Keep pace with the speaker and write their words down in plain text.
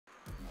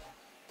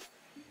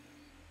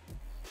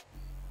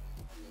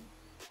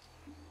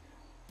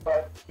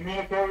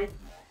communicate.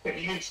 If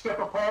you need to skip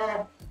a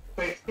pole,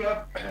 say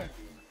skip.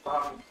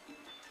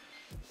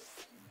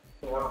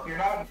 If you're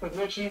not in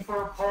position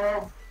for a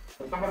pole,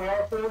 or somebody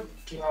else is,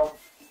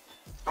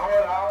 call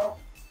it out.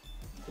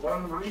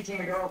 Learn the reason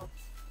to go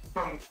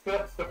from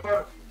fifth to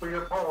first for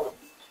your pole.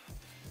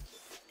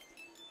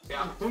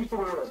 Yeah. Be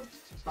fluid.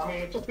 I mean,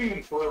 it's just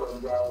being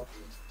fluid, guys.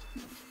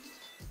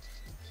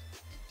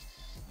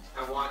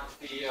 I want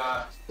the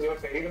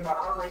Even the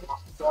heart rate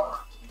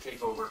stuff.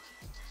 take over.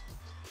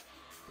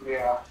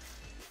 Yeah.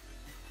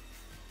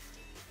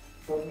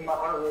 Even my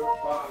heart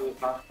rate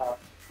is not fast.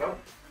 Nope.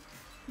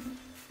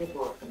 It's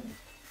working.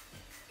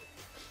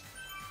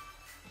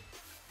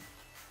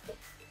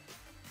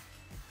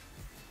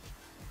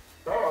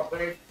 Oh,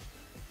 they.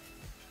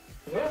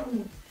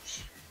 Then,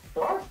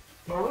 what?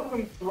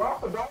 Malignant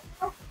throughout the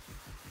doctor?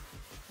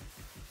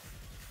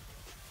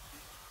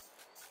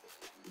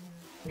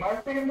 My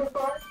thing to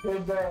start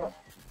is,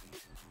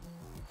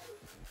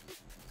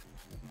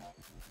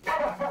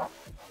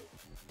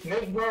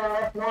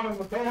 Nisbro F1 in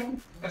the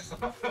 10.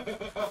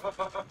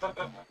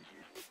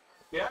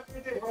 Yeah,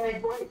 you did.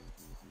 Wait.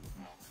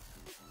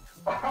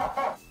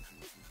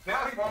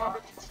 Now he's off.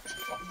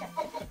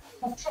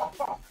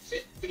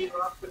 Feet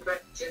off the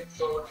bench,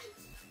 so.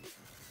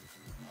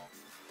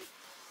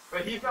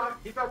 But he's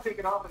not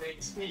taking off at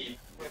any speed.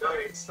 Without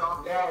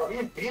stopping.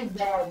 Yeah, he's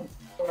down.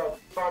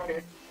 Fuck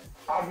it.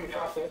 I'll be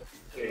fuck it.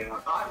 Yeah,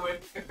 I would.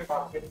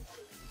 Fuck it.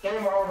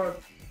 Game over.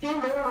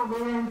 Game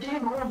over, man.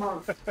 Game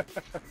over.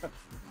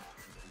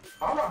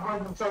 I'm not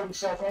breaking 30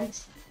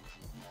 seconds.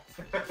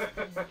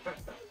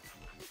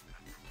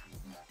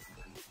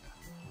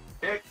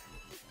 Kick.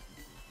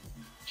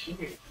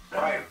 Jeez.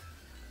 Right.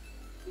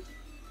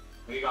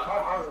 We got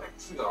Not hard.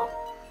 seconds to go.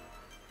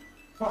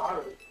 Not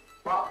hard.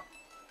 Wow.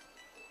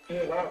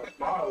 Yeah, that was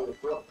mild,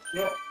 bro.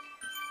 Yeah.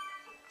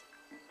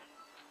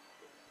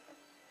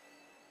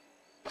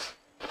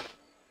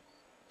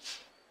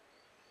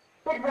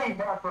 Big rain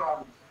back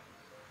from.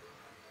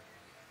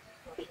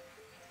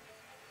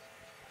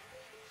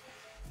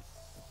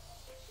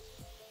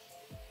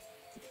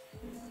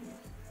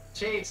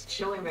 Shane's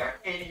chilling there,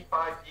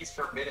 85 beats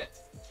per minute.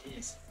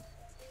 Jeez.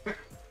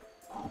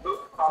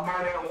 I'm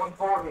right at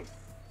 140.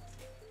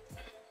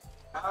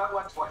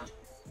 120.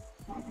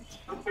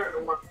 I'm sure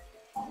it'll work.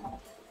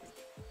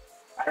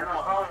 I don't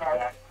know how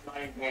I'm not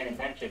even paying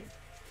attention.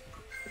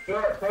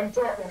 Good, 10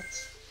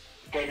 seconds.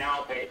 Okay, now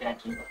I'll pay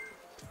attention.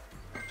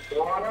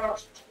 Go on up.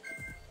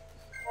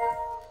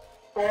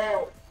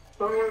 4,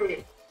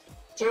 3,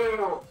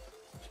 2,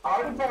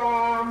 I'm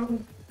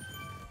down.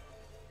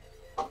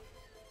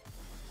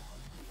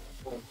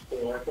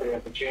 Yeah, I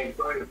have to change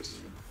brakes.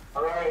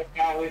 Alright,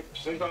 Yeah, we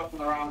got from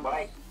the wrong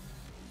bike.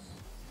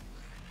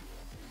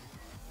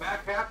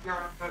 Matt Cap, you're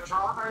on the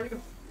Tron, are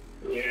you?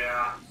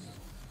 Yeah.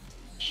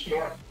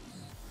 shit.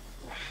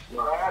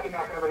 No, that's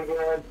not gonna be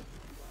good.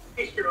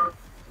 Hey, sure.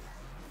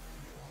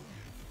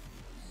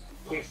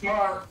 Be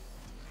smart.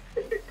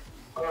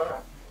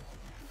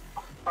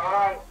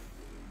 Alright.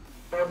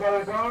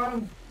 Everybody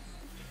gone?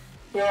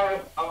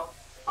 Good. Oh,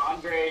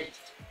 Andre.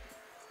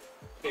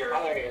 Here,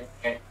 oh, there he is.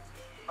 Okay.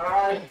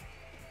 Alright.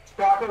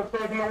 Stop at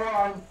signal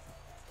 1.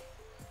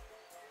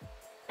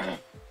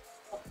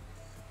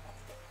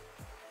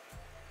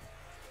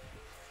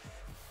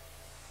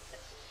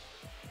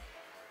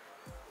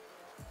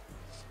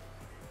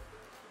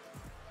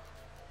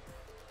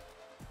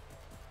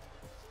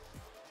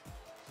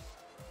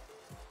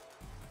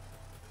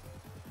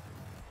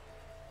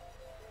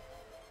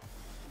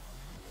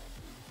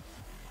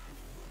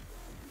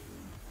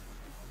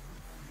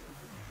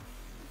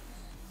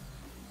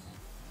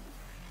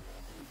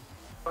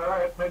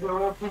 Alright, maybe a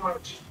little too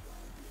much.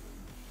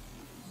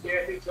 Yeah,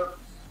 I think so.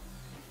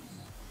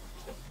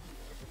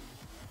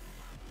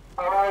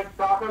 Alright,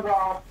 stop it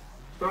off.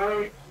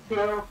 3,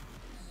 2,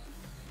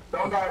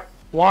 don't back.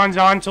 Juan's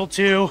on till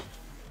 2.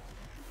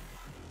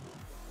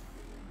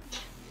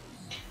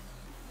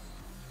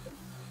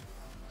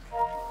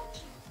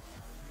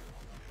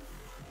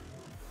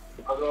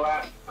 I'll go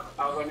last.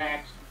 I'll go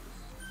next.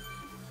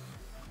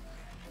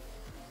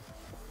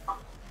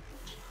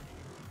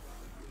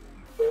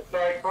 It's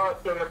very close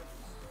to it.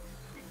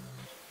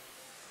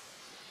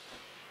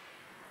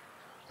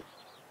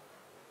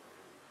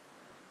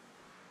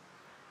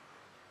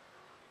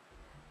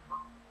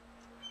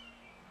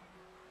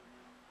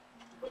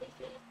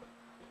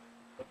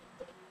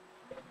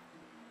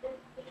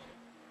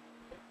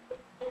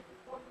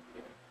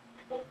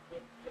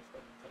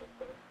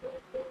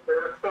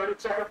 There's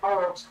 30-second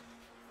holds.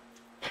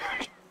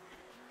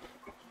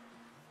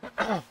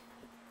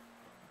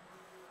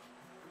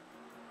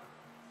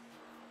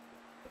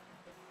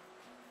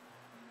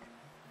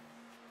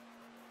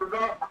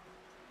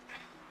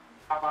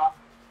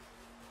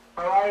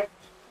 Alright.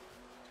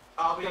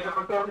 I'll be Take it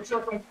for 30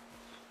 seconds.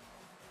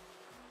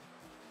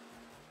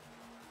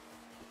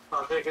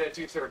 I'll take it at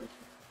 2:30.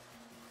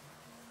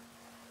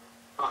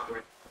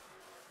 Andre.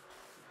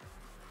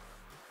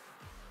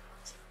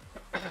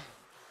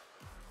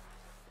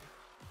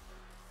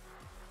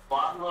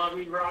 Love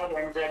you, Rod,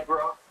 and Zed,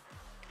 bro.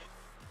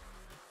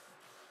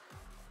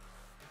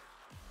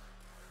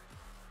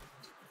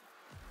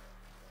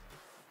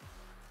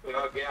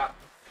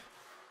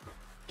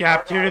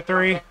 Gap 2 to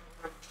 3.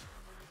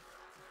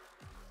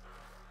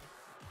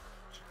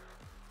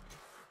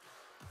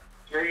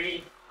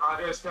 Three,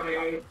 Andre's coming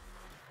in.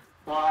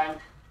 one,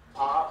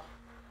 off.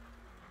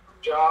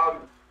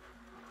 Job.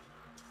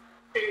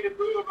 Hey, the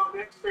blue about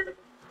next turn.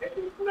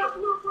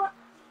 No.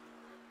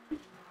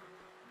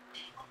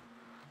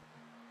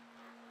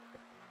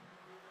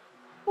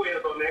 Wait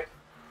about next.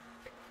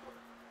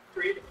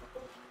 3.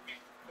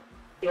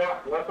 Yeah,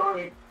 that's on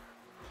me.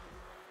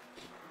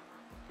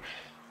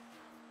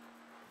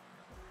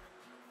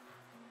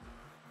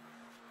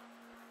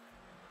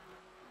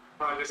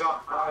 Andre's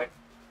off. 5,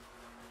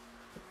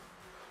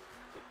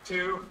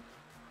 2,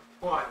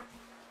 1.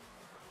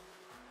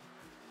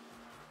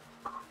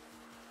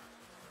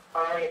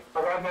 All right,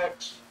 I got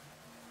next.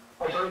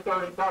 At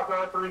 3:30, top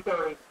out at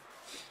 3:30.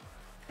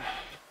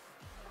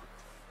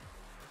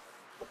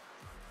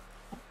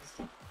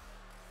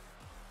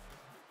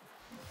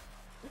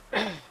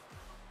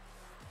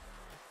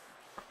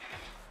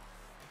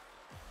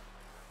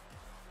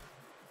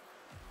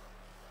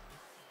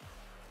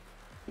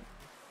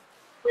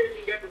 Where did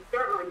you get the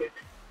start on it?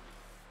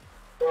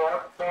 Yeah,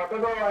 top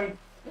of the line.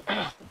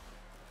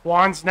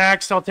 Juan's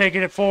next. I'll take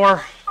it at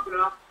 4. Coming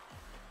up.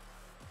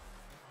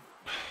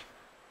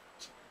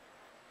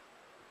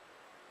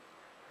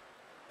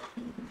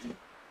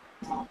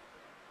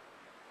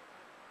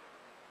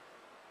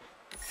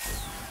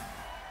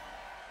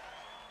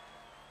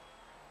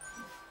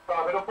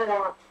 Top of the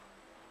 4.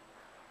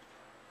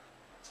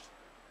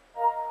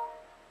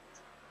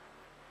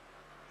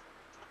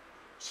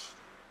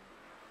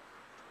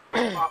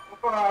 Top of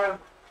 5.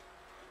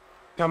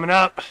 Coming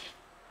up.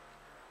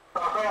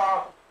 Top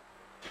off.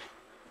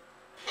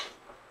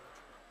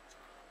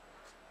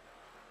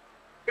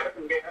 Got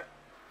some gas.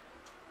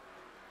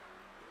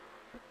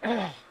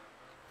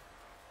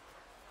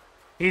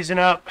 Easing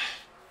up.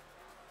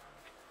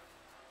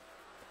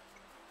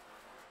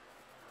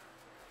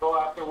 Go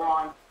after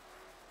one.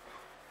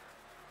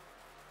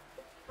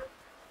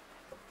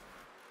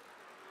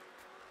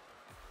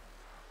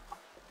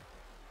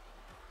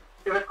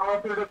 Get it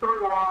on through the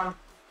third one.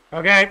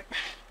 Okay.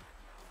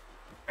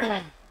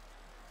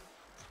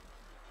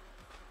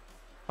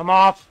 I'm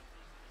off.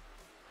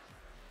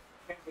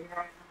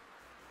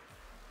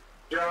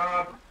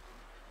 Job.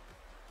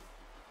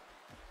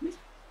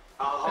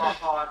 I'll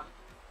hop on.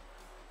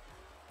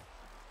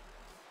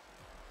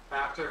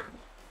 After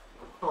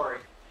Corey.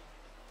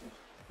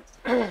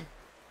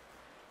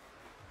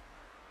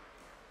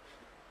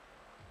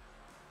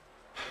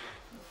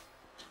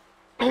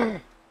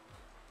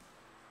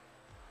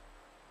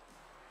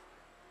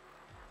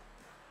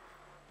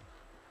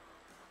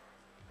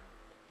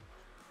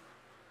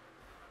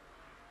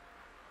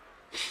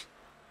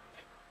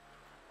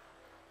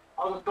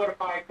 I'll just go to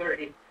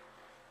 5:30.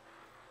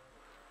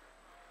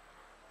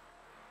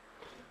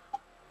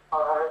 All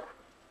right.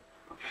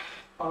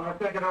 I'm gonna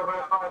take it over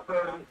at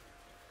 5:30.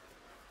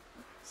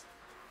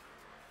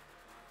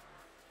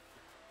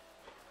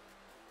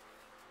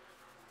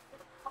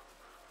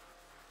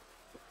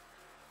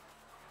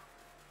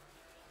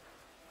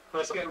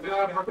 Let's get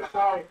Job, look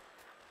aside.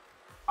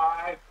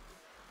 5,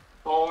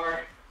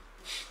 4,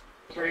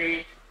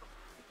 3,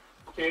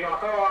 2,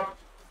 Top off.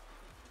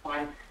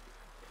 1.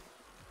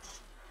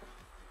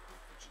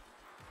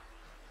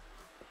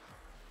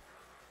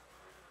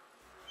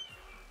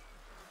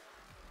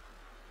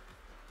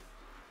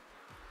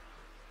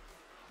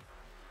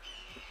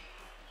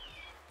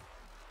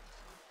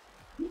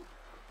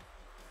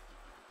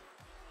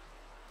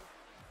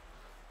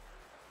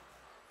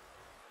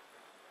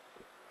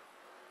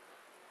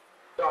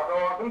 Top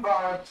off in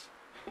 5.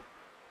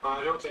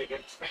 Don't take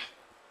it.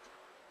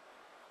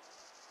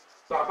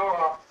 Top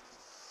off.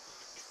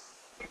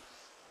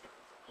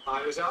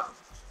 Andre's up.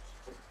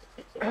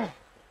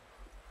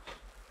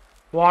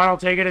 Juan, I'll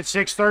take it at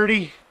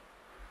 6:30.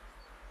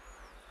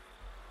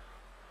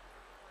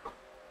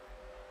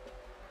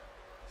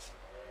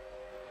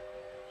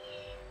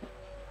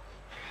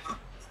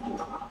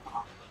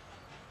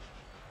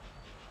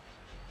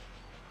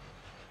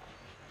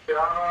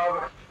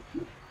 Job.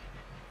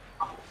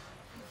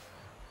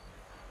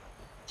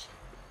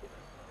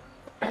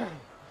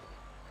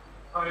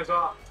 Andre's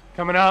off.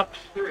 Coming up.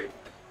 3.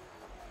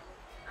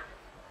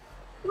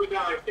 Who's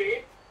down? Take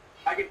it.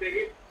 I can take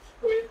it.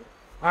 Win.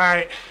 All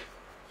right.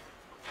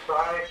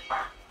 5.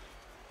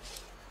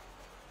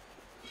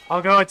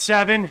 I'll go at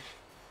 7.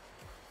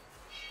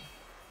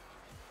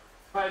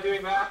 How you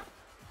doing, Matt?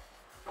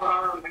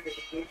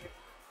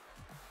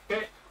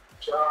 Okay.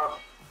 Job.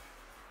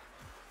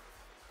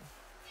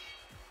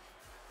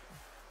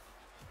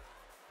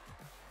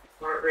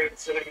 Heart rate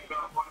sitting at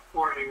about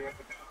 140 right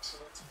now, so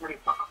that's pretty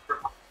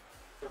comfortable.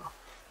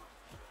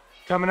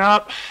 Coming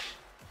up.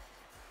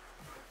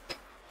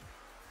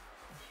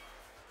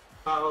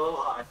 A little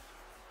high.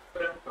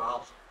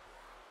 Well,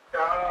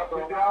 Job.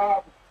 Good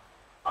job.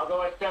 I'll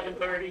go at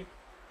 7:30.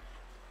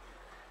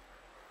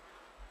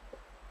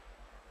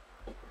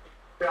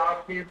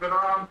 Job. Keep it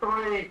around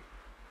 3.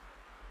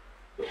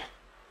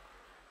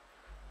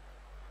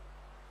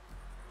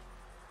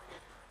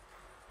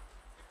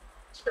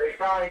 Stay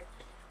tight.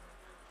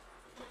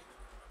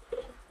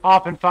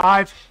 Off in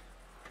 5.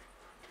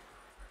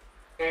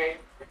 Okay.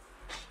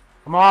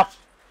 I'm off.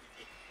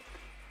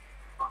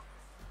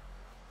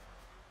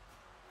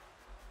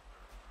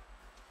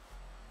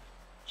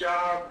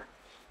 Job.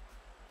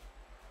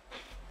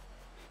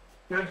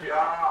 Good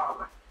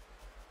job.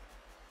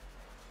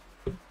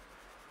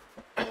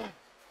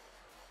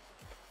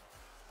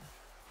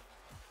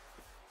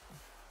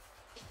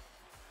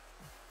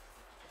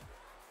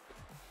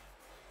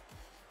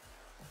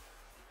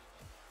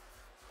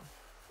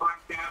 Find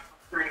gap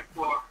from 3 to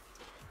 4.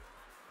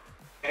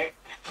 Okay.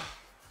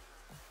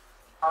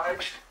 All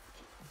right.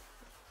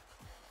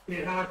 He's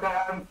in the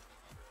pad.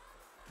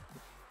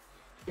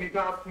 He's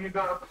up. He's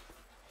up.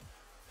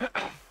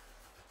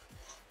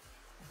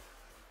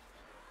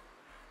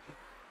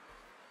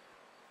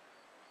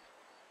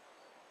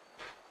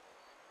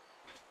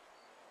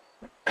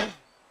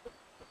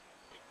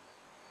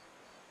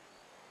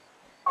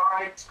 All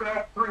right,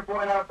 scratch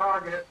 3.0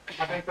 target.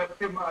 I think that's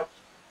too much.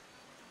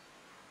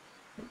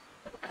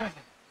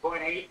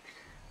 0.8.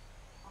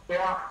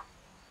 Yeah.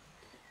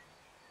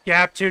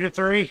 Gap 2 to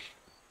 3.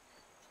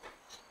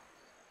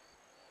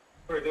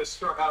 We're just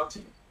struck out.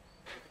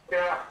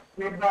 Yeah.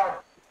 He's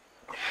back.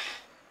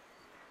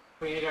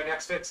 We need our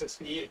next fix of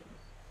speed.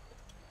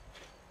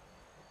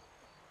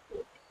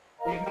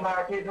 He's in the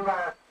back. He's in the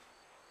back.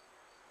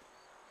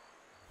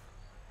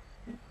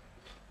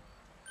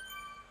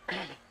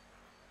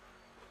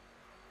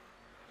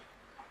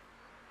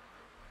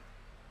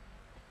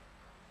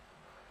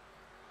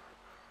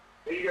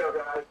 There you go,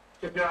 guys.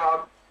 Good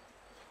job.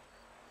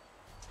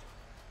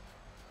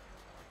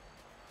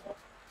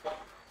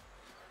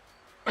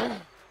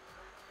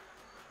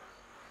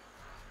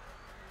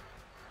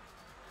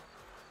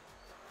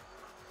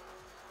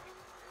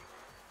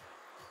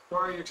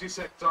 Sorry, you're 2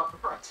 seconds off the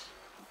front.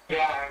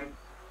 Yeah,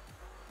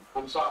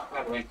 I'm soft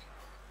pedaling.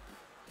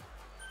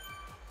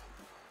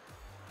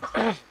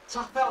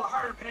 Soft pedal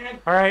hard, man.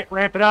 All right,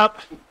 ramp it up.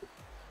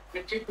 The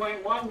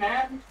 2.1,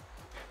 man.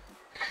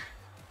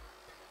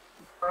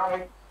 All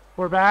right.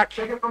 We're back.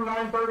 Take it from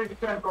 9:30 to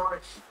 10, Corey.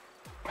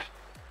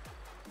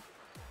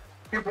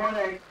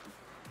 2.8.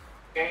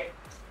 Okay.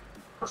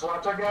 Let's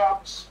watch our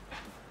gaps.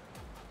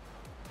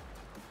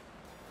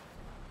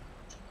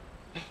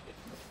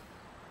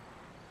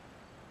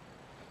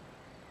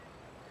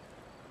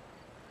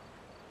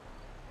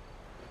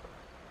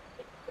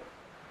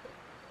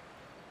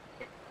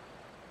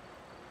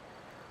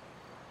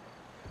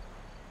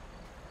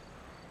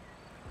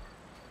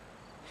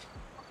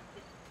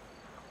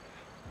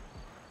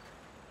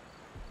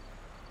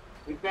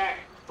 He's back.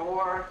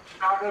 4.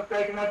 Not just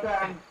taking that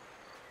down.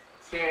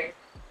 Okay.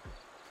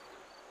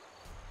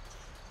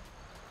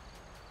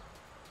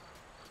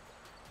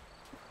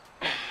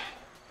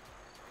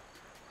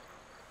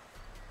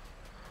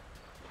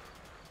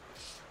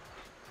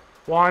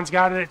 Juan's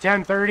got it at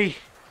 10:30.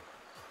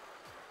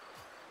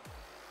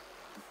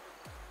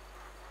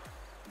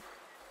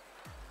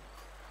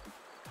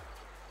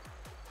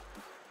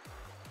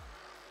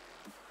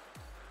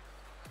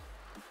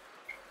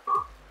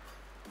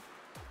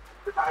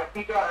 I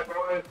think I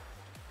boys.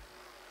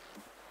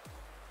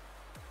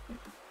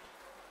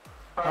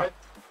 All right.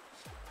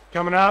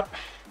 Coming up.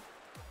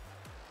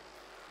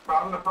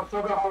 I'm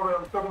still gonna hold it.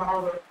 I'm still gonna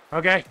hold it.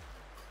 Okay.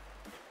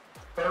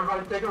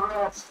 Everybody take a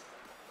rest.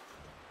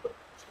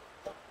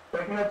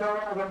 Taking it to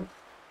 11.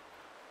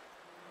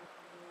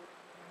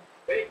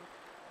 Hey.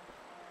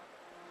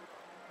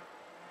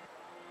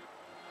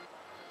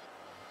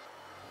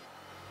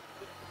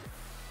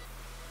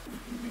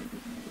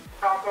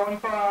 Top on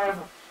 5.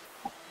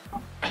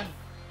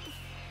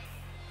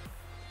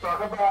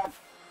 Talk about.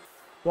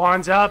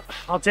 Juan's up.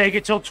 I'll take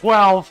it till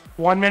 12.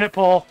 1 minute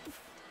pull.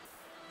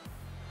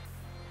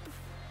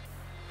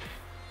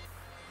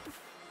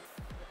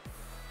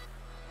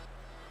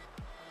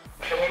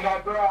 Getting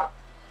that drop.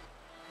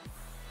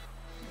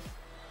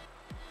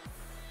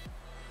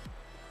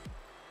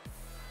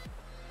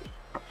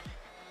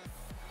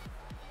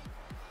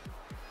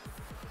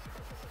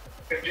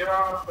 Good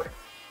job.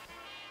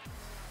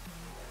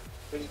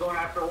 He's going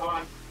after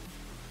 1.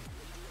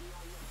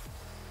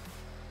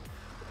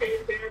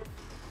 Hey, there.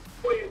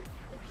 Wait.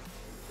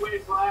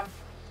 Wait, Black.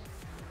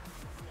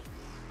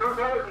 Who's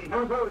hurting?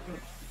 Who's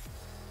hurting?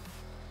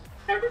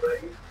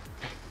 Everybody.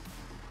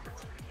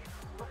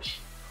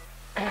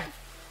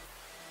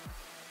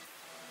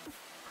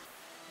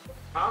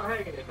 I'm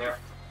hanging in there.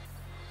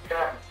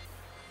 Yeah.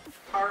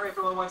 Heart rate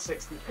below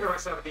 160 or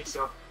 170,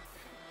 so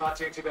not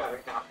doing too bad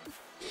right now.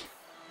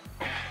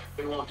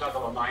 We won't talk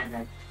about mine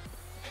then.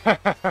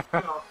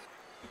 No,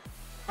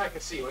 I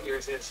can see what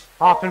yours is.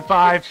 Off in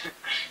 5.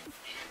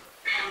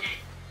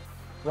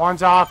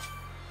 Juan's off.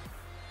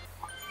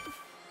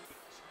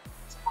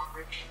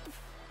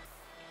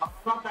 I'm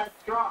not that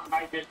strong.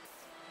 I just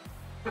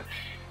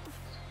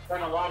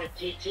done a lot of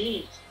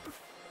TTs.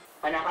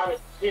 I know how to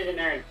sit in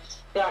there and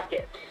suck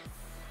it.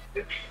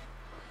 That's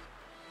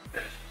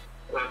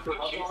what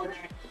I'll she go said.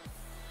 next.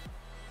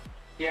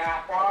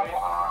 Yeah.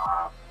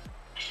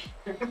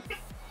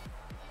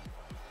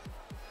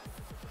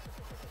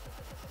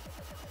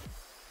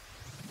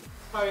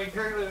 I mean,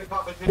 currently the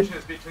competition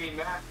is between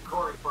Matt and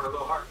Corey for a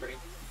low heart rate.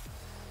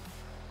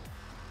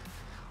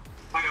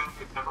 I don't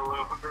think I'm a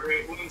low heart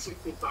rate.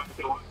 165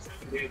 to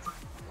 170 is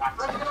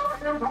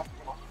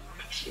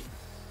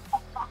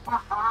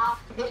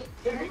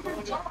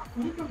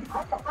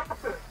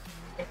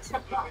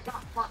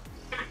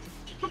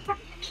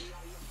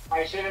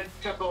I should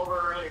have took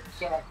over earlier,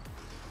 so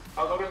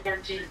I'll go to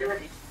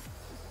 13:30.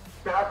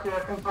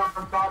 Gotcha,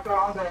 confirm Taco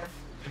on there.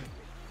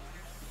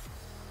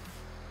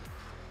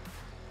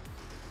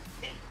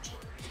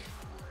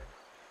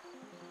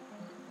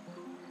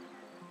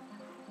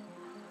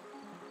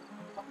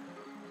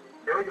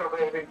 Here we go,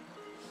 baby.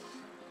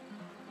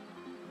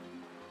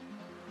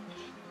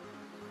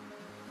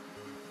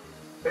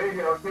 There you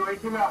go,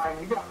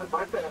 289. You got it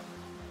right there.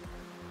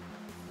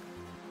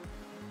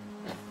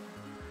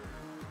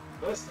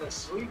 Listen to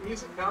sweet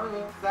music coming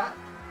in that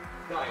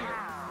diner.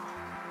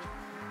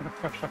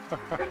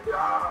 Good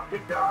job,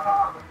 good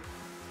job.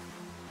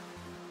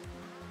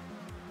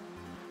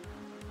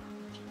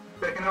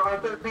 Taking over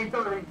at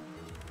 13:30.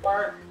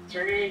 4,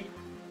 3.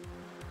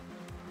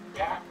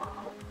 Yeah.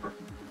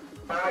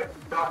 Alright,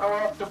 Taco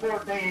up to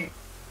 14.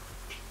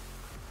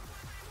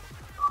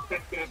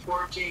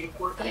 14,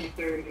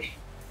 14:30.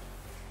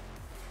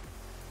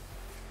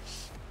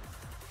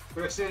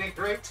 We're sitting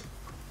great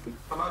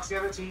amongst the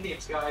other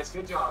teams, guys.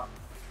 Good job.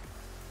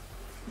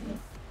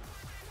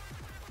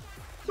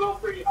 So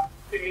pretty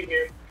sitting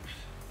here.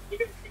 You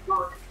can keep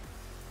going.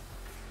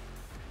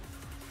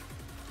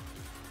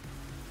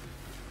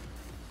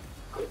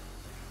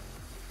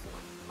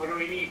 What do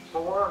we need?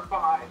 4 or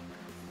 5?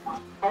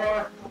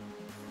 4.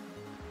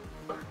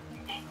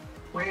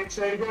 We need to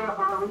stay together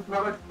for at least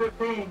another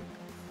 15.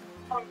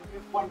 I'm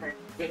just wondering.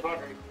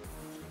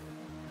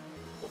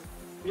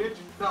 You're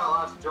just not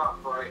allowed to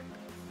drop, right?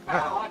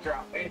 I'll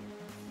drop it.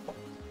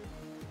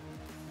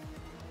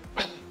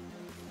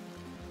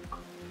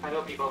 I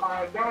know people.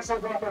 Alright, guys, I'll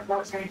drop at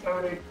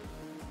 14:30.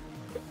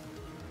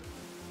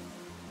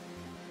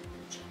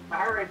 My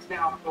heart rate's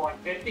down to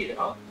 150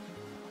 though.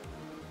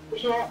 We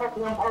should also have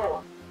one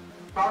pole.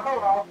 Taco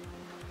off.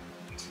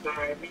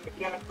 Alright, we can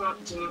get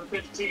up to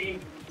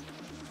 15.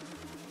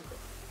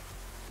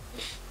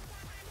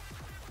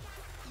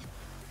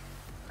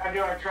 I do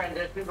our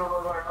transitions a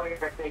little earlier,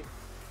 I think.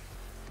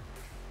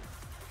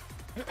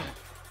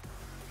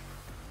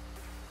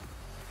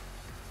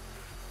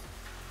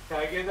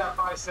 Yeah, give that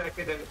 5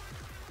 seconds and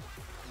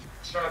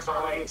start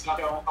starting to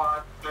Don't.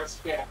 on.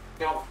 Yeah,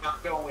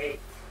 don't wait.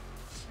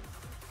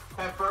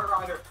 Have Burt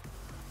Ryder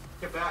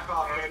get back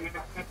off.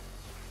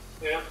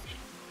 Yeah,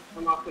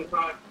 I'm off the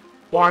front.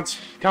 Wants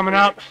coming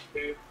up.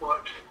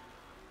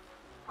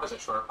 That's a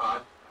short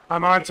pod.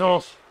 I'm on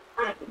till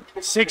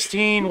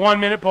 16, 1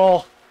 minute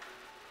pull.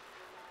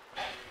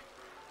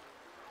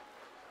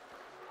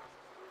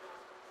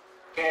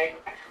 Okay.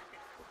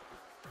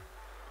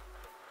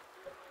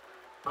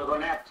 I'll go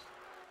next.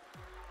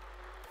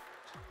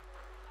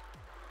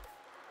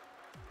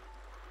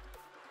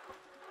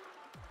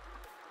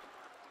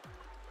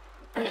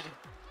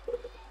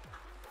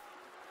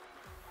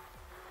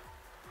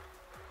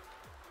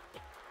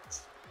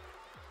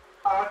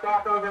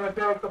 Taco's gonna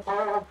take the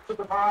pole to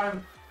the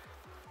pine.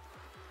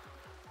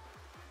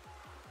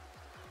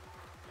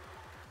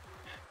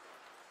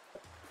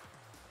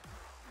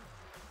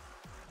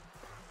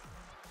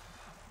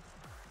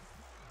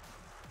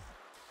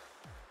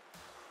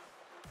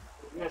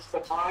 Missed the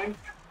time.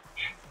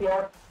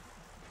 Yeah.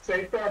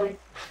 Stay steady.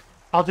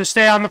 I'll just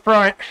stay on the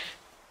front.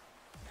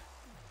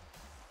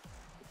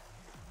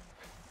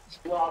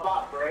 Squad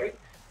up, right?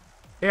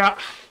 Yeah.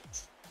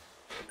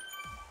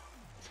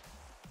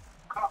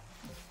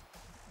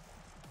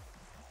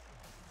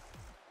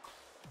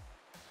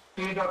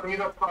 Ease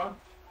up front.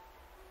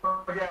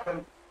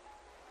 Forgetting.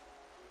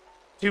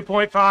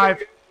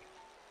 2.5.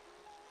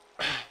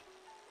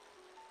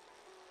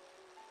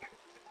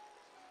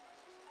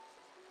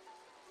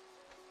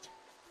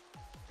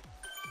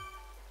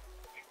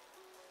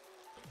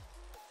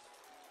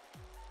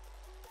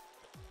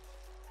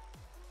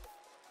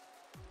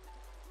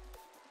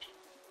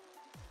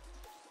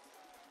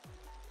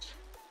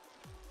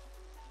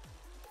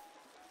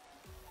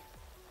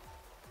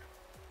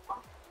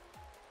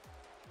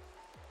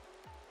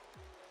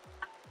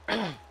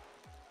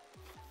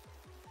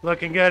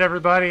 Looking good,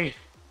 everybody.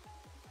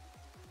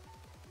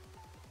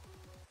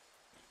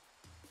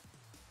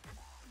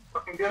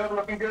 Looking good,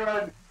 looking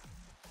good.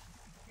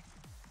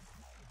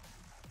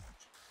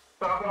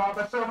 Stopping off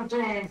at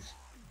 17.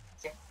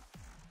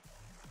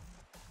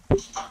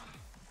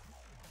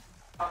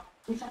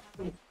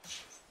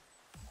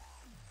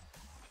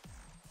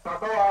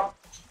 Taco off.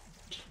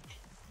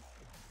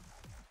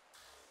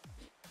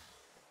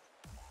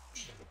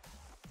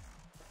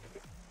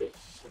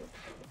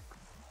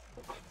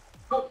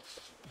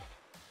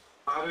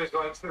 Andre's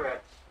going through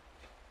it.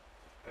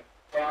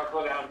 Yeah, I'll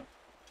go down.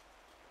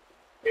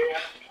 Yeah.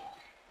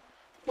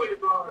 Wait a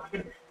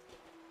minute.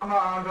 Come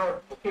on, Andre.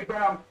 Get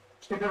down.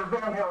 Get to the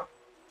downhill.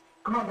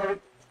 Come on, baby.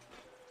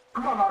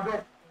 Come on,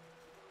 Andre.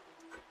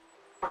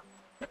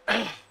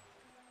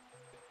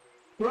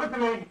 Look at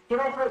me. Get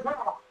over this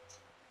now.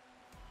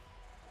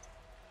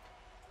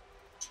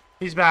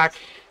 He's back.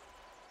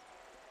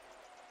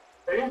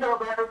 There you go,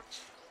 baby.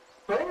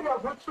 There you go.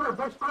 Push through.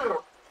 Push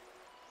through.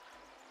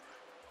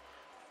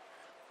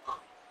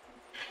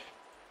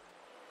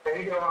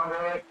 There you go,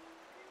 Andre.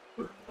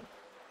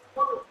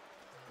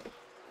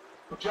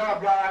 Good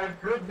job, guys.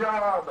 Good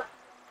job.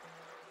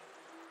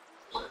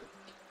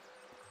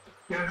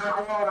 Get a drink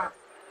of water.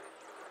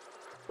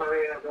 Oh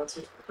yeah, that's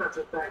a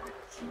thing.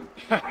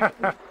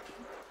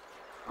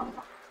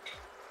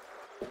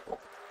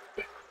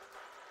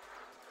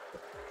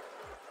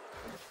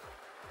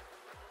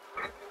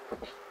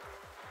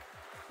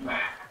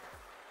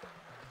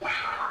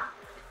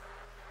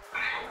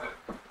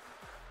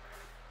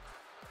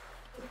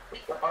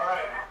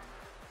 Alright.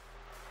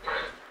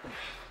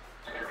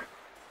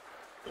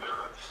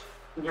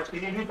 Just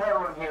easy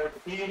pedaling here.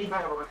 Just easy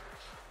pedaling.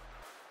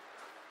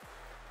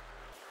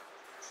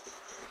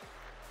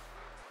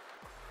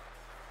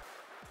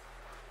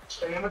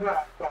 Stay in the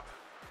drive.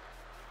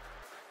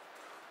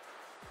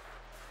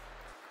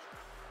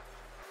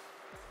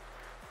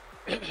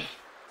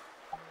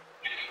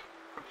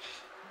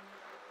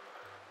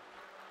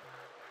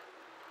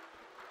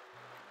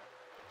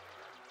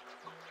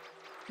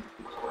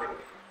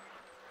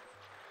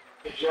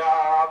 Good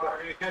job.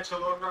 Are you gonna catch a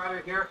low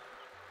rider here?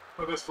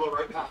 Or just flow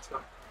right past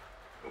them?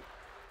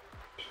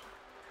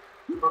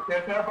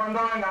 Okay, step on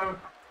down.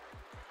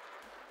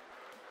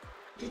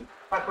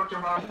 That's what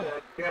your mom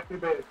said. Can't be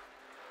big.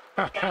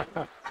 All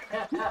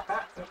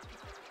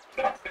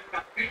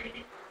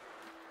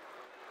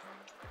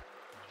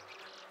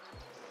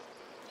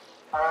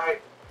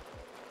right.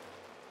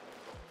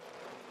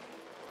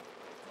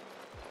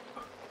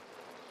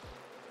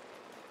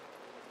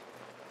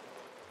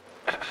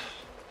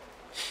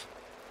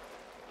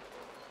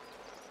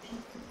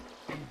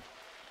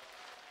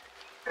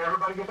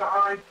 Everybody get the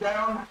heart rate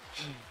down.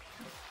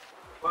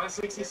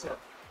 167.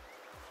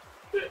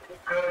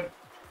 Good.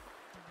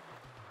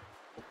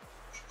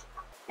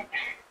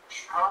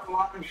 Hard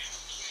line.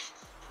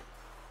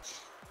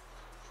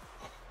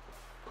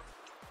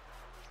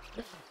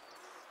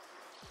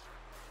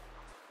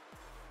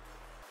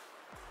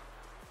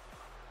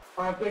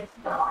 I'm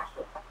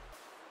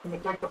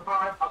gonna take the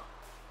 5.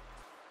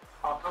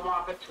 I'll come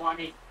off at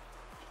 20.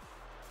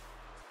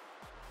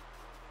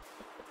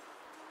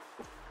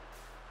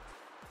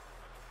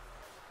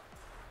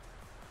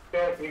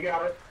 Okay, you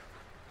got it.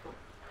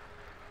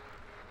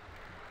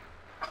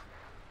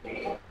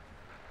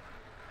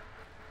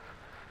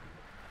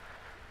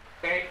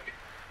 Okay,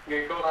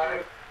 you're going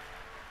to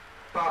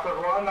Top of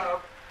 1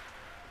 up.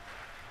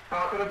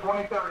 Top of the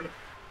 2030.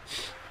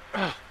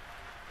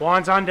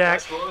 Juan's on deck.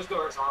 Let's roll those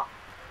doors off.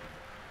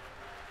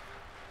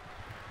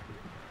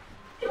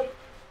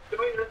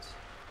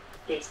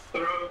 Just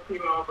throw a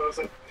few elbows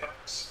at the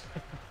X.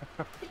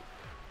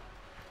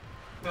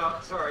 No,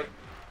 sorry.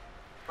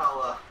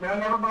 I'll, No,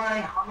 never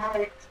mind. I'm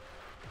right.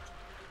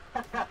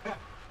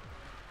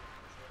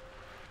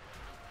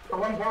 The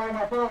one time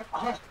I thought,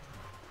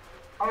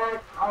 all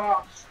right,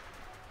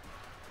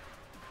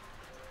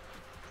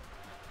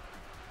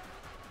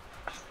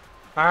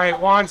 All right,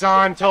 Juan's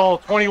on till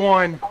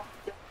 21.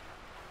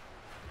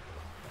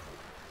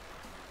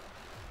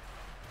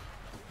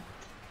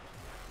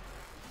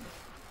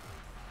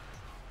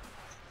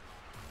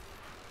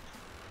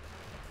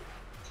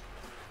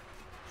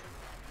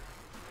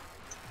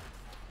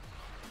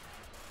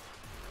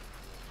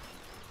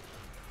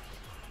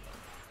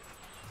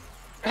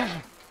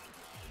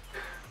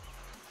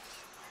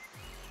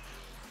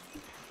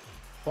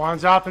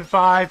 Juan's up at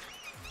 5.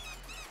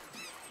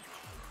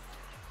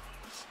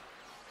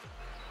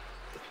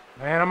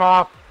 And I'm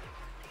off.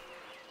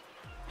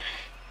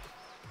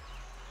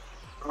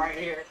 right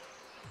here.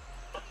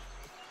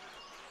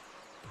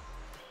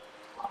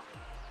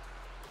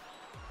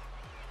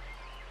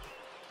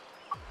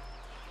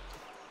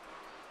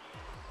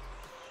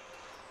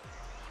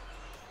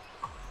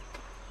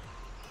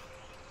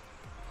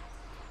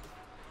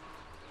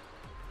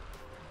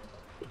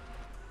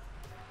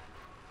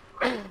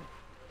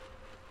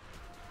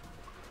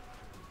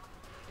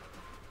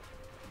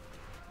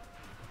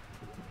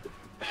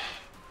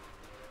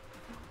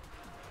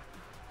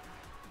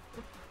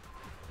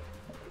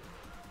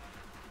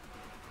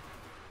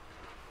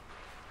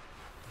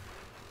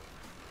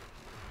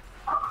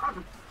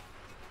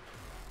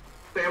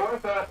 Stay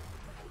with us.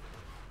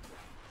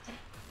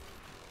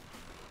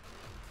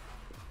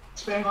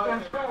 Spin,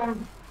 spin,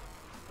 spin.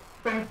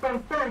 Spin,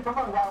 spin, spin. Come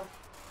on, guys.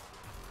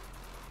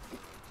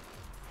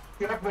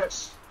 Get up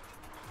this.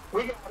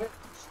 We got it.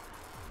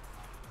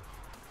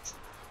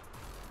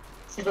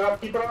 Keep it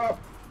up, keep it up.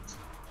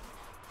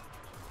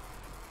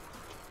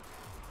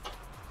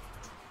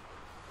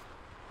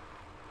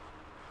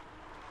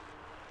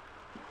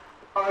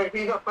 All right,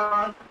 he's up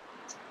front.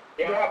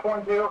 Yeah,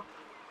 1-2.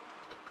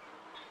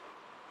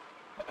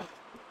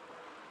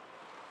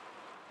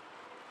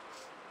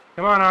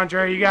 Come on,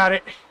 Andre, you got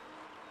it.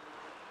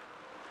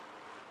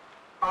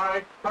 All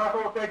right,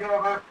 Taco will take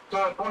over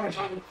to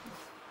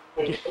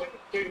 23.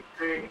 2,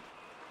 3.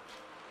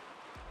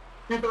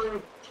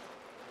 2-3.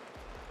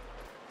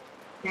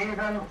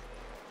 Even.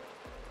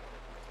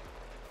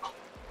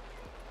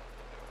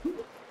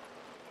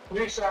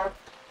 Reset.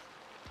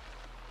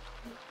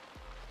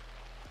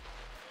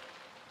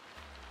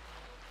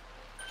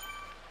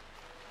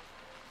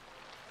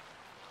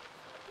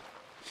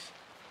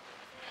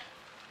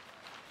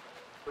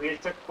 We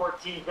just took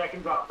 14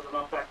 seconds off of them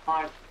up that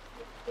climb.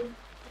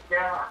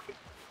 Yeah.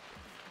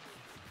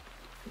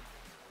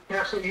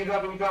 Yeah, so you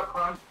got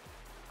fun.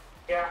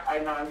 Yeah, I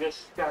know. I'm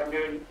just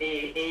doing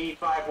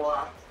 85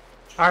 watts.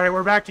 All right,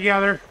 we're back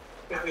together.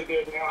 This is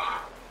good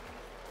now.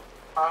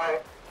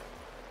 Alright.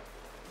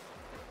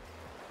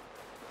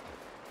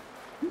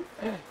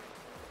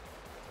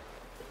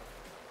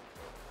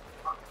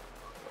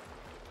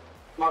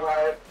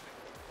 Alright.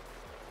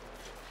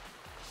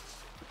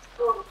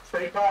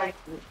 Stay tight.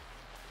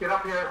 Get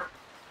up here.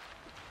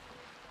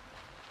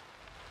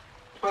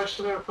 Push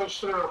through, push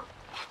through.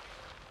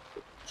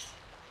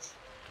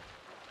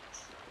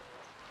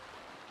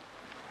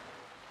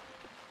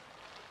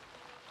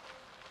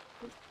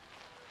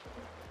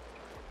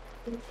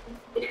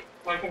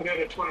 I can go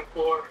to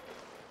 24.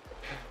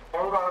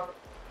 Hold on.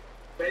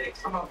 Wait,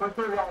 come on, push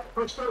through that.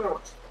 Push through.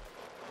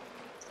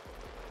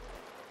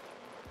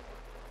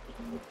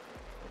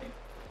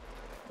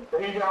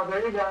 There you go,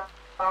 there you go.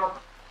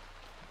 Oh.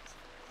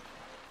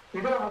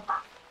 You go.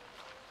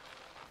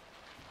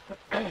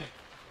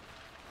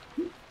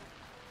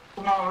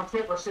 Come on, let's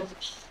get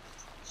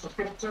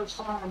it to this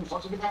time.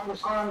 Once you get down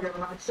this time, get a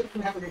nice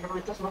sitting heavy, you can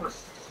reach this number.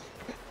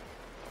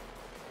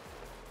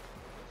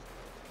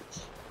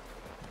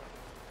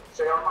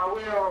 Stay on my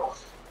wheel.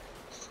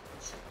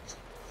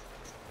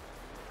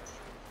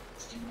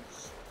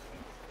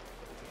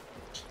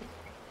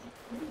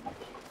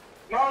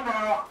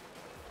 No.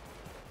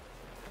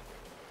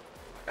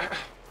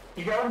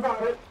 You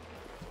got it.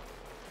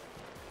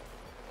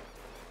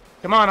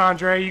 Come on,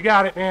 Andre. You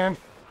got it, man.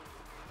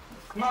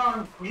 Come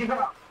on, we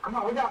got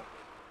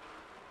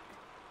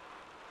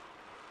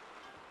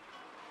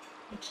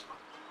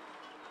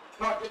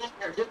No, get in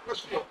here, get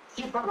this wheel.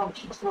 Keep on,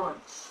 keep going.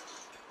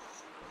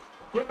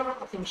 Get the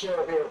rocking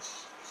chair here.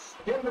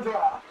 Get in the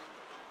back.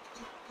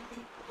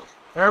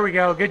 There we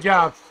go. Good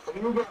job.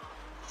 There you go.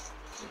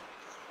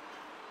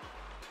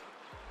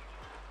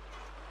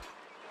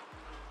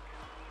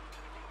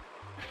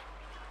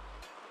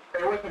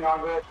 Stay with me,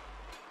 Andre.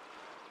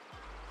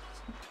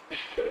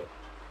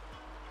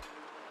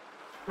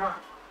 Come on.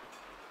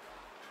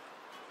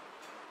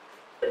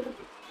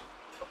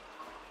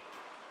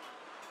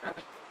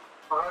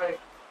 All right.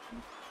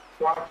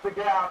 Watch the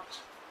gaps.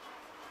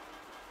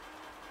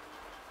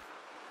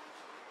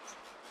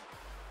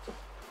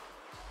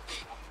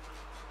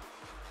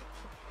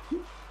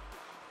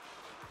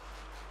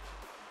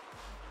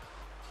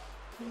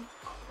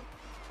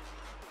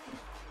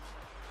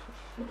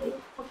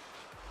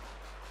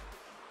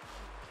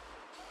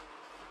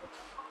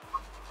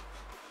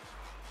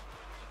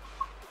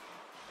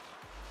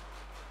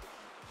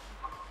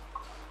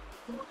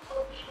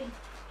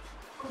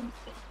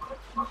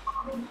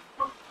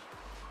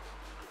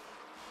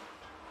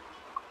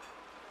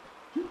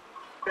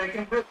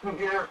 Taking this one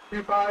here,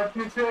 25,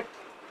 26.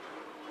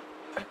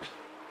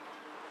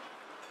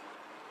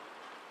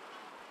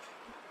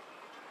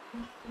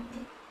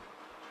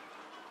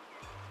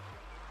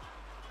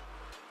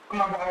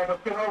 Come on, guys,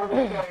 let's get over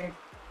this thing.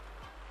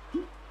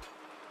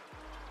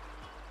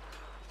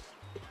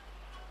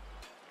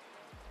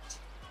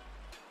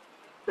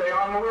 Stay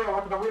on the wheel,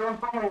 look at the wheel in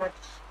front of you.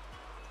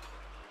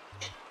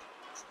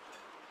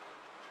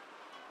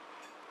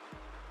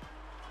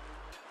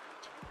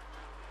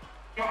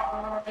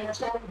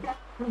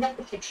 We got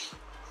the fix.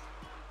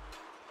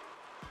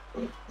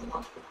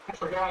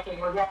 We're gapping.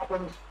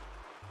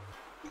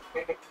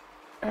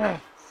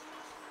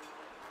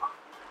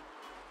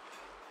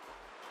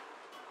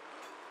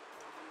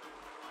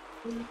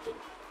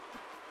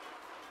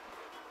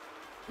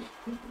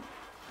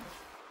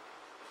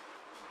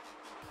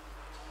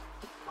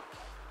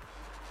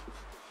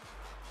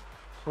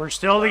 We're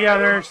still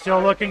together.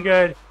 Still looking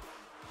good.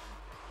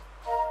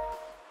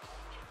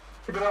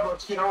 Keep it up,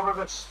 let's get over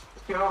this.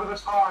 Let's get over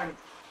this line.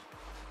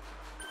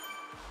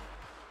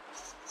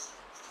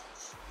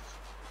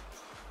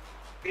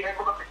 Be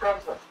able to become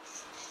this.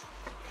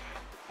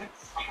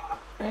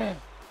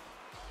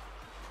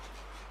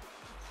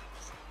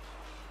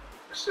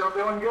 We're still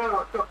doing good.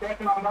 We're still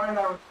catching on my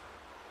nose.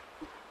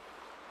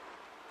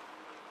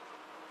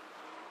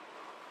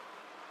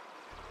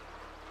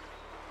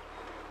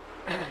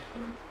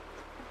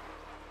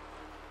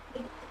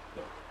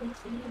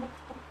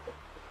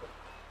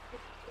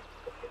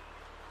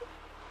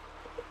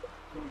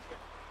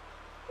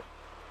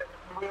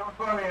 We don't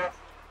funny yet.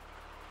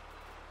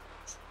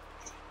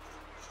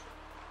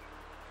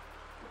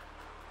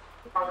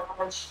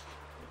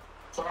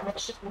 So I'm going to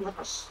sit with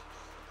us.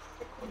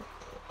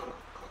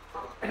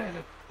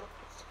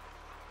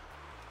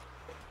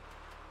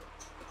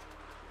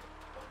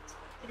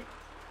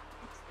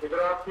 Keep it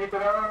up, keep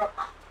it up.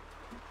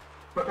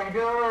 Looking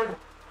good.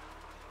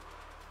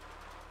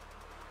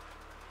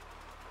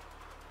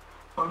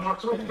 One more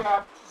switch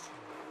back.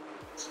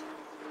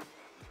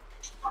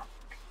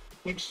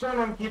 Keep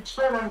spinning, keep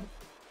spinning.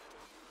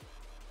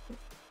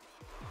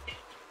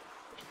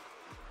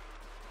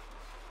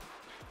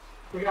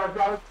 You guys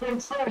got to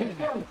spin, spin,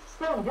 spin,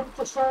 spin, get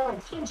the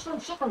spin, spin, spin,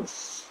 spin.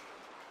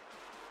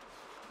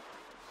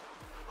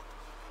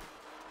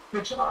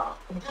 Good job,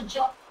 good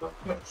job.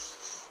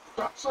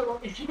 Stop, so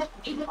keep it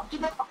up, keep it up,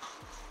 keep it up.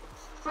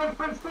 Spin,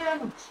 spin,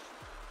 spin.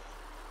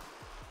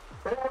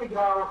 There we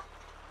go.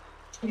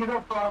 Keep it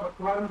up, but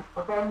run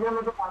the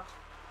other back.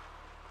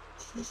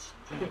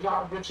 Good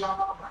job, good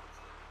job.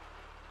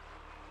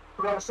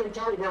 We gotta stay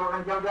tight here, we're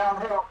gonna go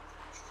downhill.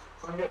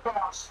 We're gonna get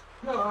fast.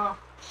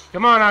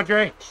 Come on,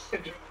 Andre.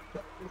 Keep it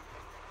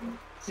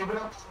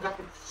up.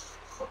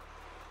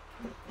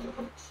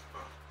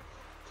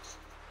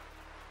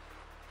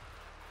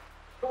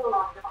 Hold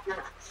on, get up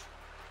here.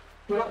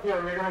 Get up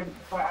here, we're gonna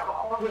have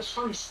all this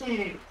free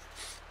speed.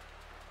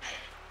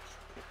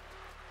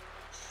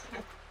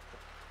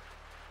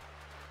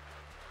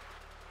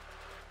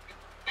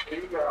 There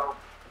you go.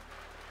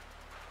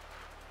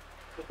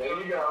 There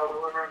you go.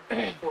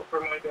 We're for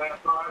my dad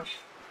lunch.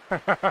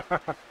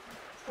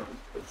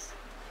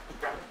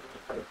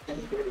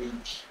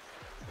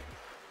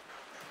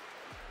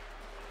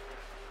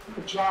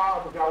 Good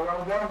job. We gotta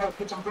run down. Let's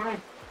get some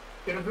drink.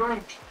 Get a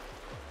drink.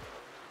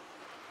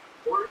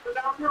 Where's the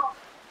downhill?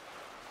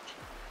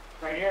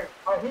 Right here.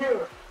 Right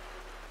here.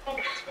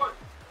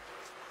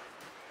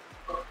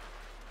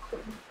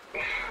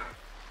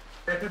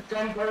 This is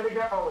 10K to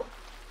go.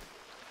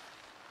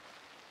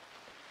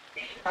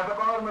 At the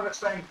bottom of this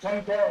thing,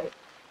 10K.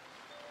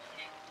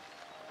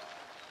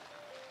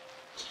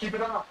 Just keep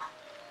it up.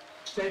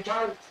 Stay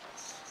tight.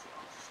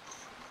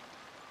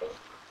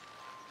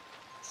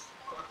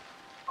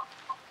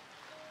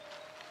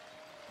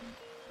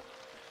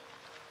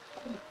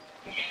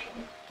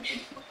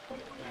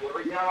 Here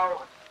we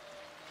go.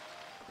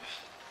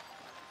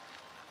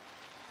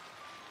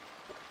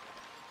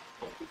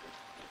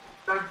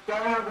 They're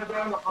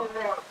down the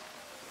floor.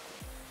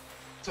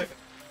 Take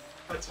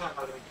a time, I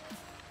think.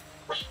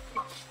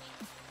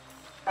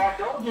 I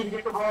told you to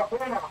get the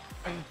volcano.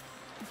 Get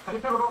to the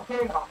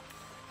volcano.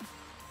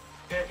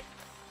 Okay.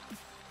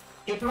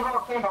 Get to the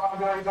volcano,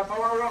 Andre. That's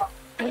all I got.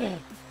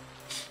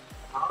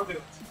 I'll do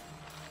it.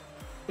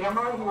 Damn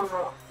right you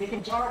will. You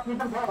can talk, you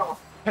can pedal.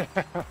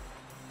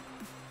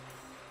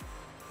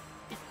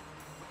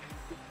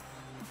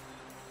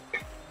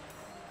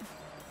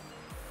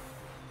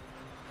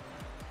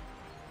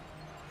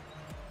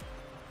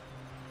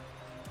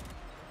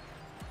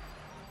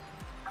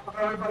 How's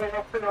everybody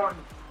else feeling?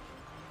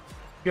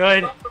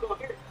 Good.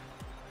 Okay.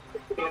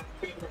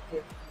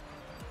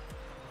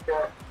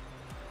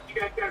 You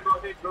guys gotta go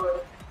ahead, go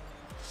ahead.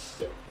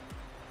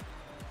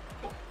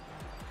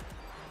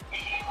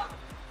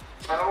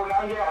 No,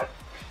 not yet.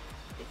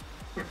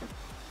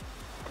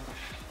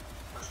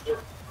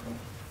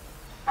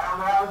 I don't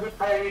have a good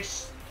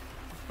pace.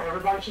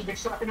 Everybody should be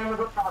sucking into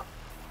the cup.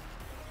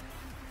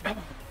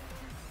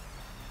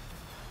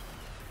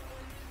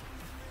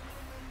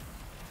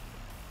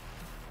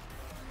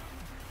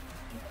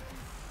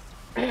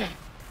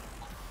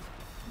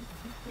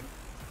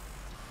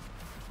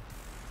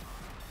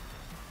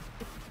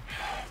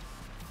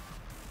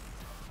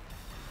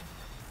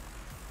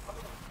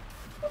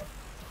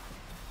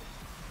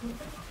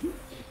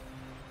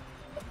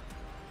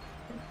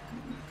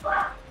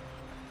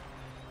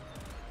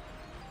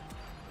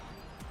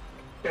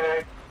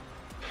 Okay.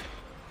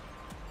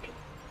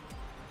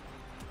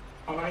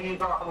 I'm gonna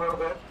ease off a little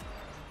bit.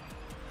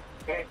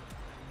 Okay.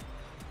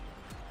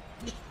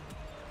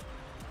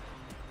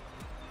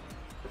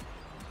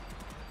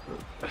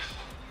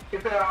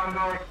 Get that on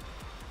there.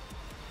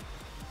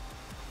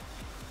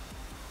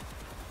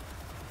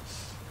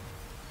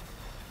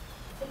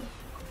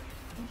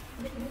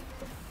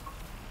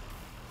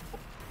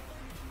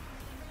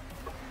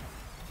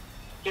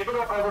 Keep it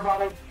up,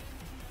 everybody.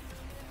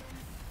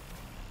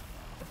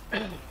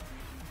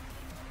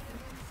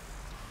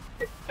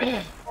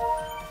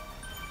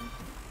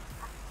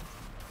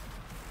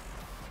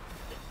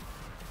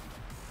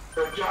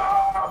 Good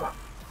job.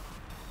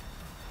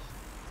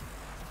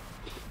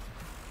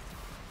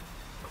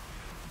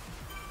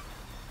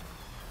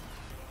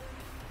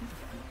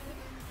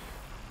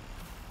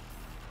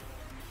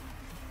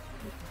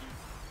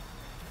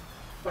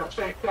 Let's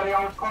stay steady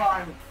on the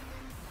climb.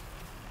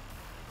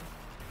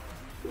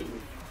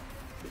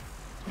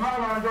 Come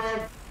on,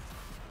 Andre.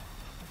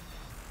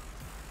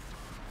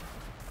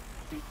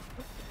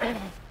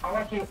 I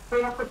want you to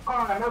spin up the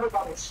climb.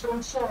 Everybody,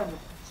 spin, spin.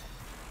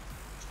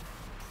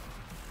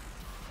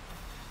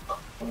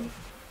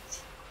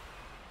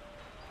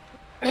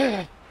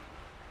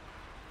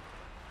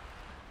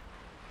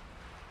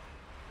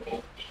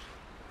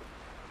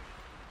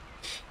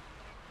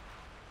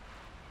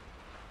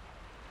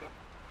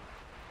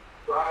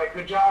 Right,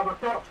 good job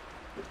with that.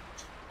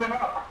 Spin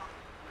up.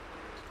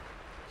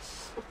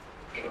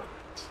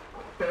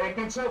 Stay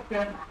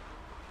consistent.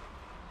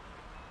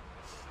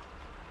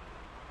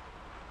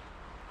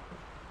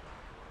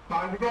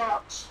 Mind the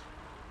gaps.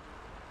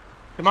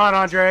 Come on,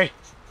 Andre.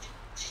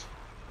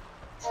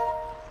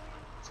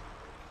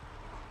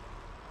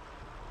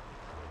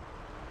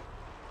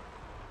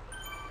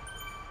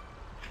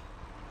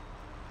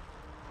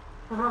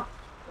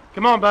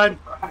 Come on, bud.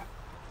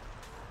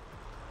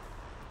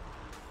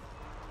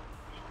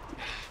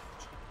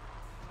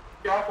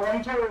 Yeah,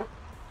 1, 2.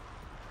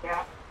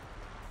 Yeah.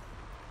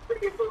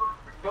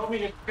 Told me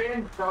to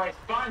spin, so I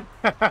spun.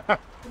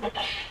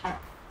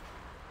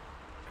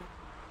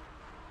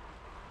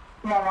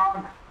 Come on,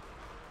 Ron.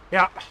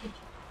 Yeah.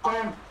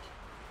 Spin.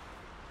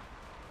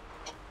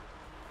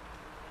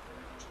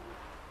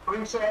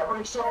 Reset,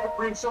 reset,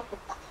 reset.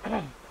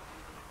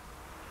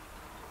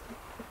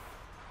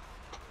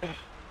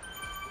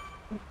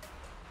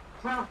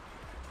 Huh.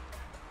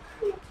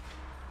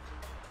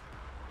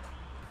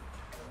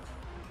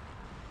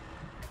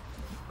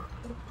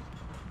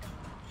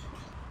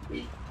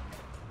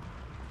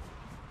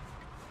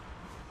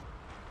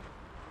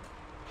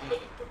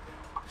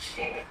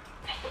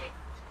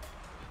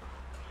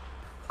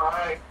 All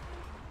right.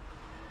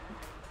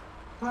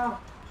 Huh.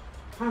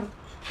 Huh.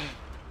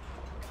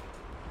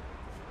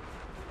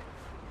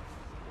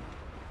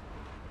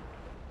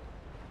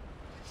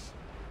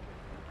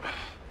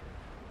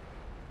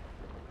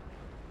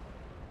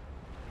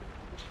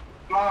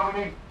 Come on, we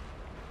need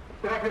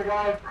get up here,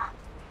 guys.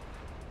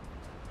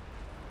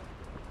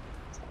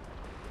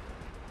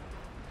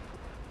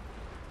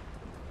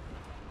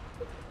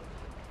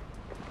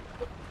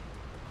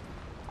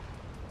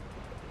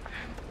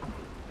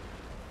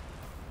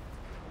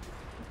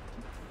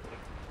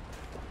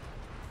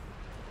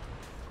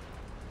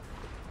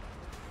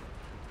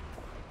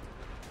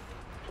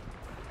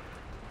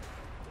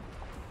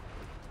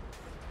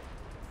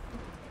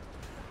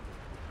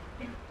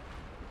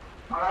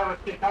 All right,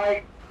 let's get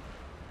tight.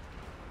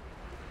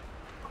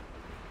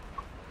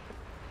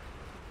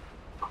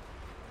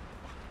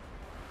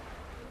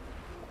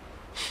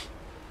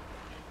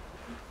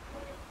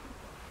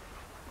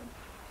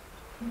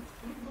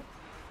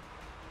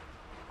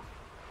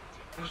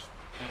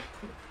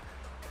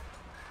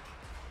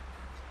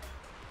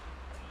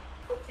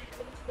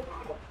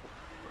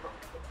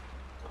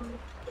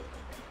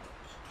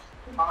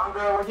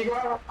 Andre, what you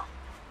got?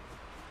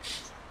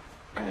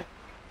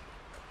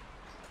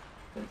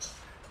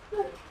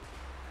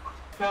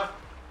 No,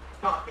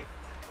 nothing.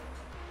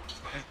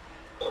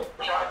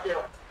 Got you.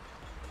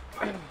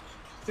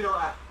 Still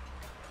at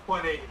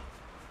 180.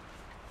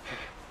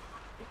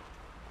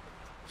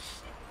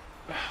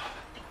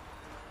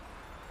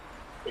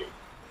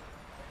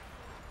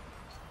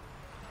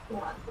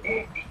 All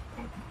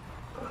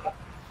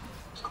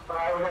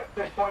right, we got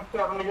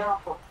 6.7 to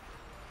go.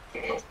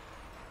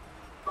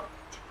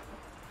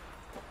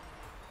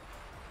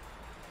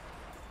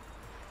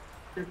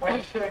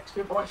 2.6,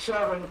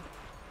 2.7.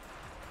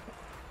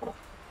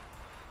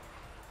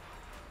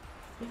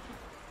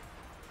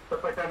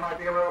 Looks like that might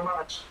be a little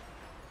much.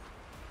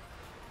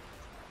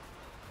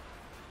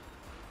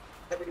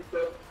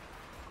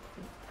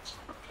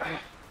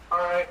 All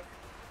right.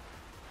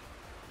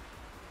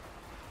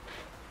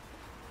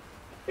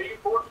 Are you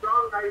 4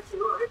 strong? Are you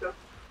 2?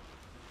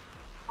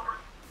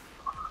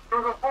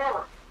 There's a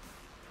 4.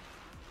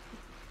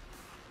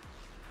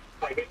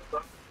 I get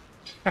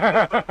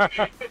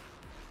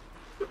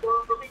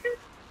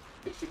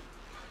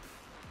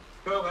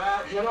Go,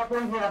 Matt. Get up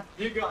in here.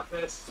 You got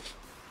this.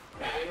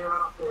 You're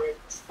out for it.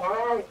 All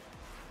right.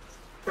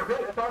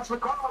 If that's the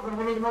call, then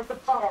we need to make the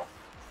call.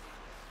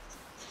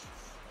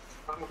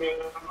 I'm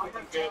good. I'm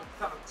good.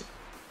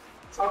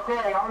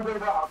 Okay, I'm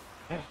good up.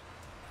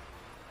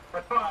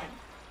 That's fine.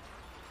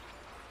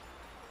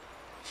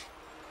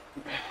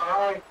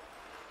 All right.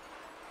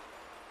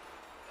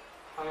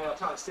 I'll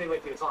try to stay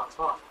with you as long as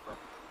possible.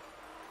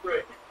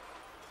 Great.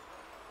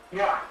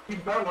 Yeah,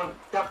 keep going.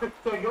 Got 6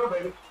 to go,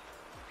 baby.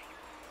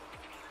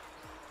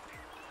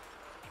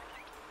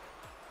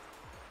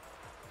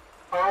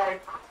 All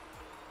right.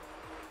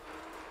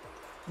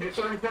 Need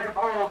 30-second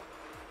hold.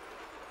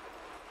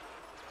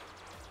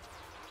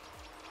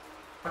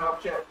 Oh,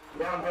 shit.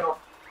 Downhill.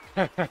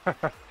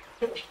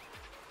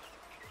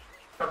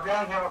 Come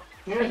downhill.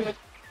 Here's it.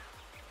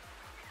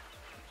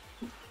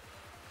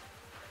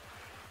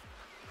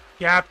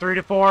 Gap 3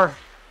 to 4.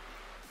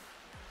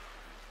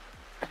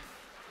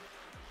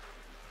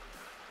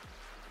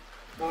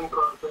 One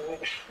car,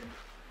 right?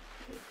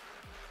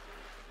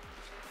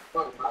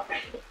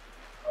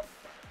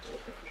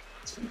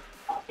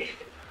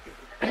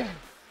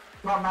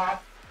 Come on,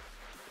 Matt.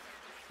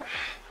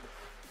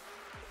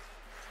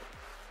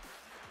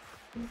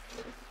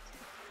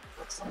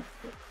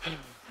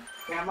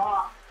 Come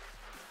on.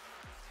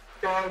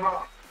 Come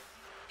on.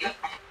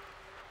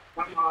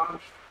 Come on.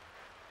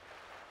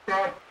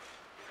 Okay.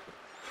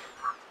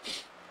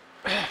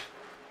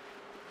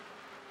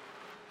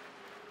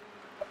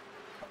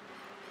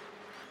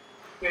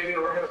 Maybe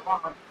we're gonna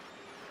come.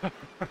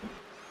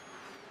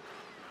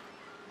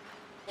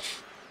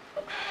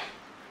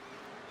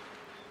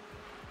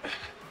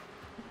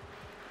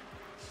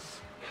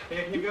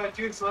 Hey, you got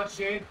 2 left,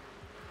 Shane.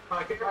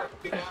 I can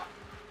do that.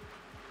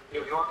 You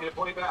want me to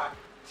pull you back?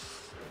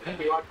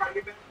 You want to try to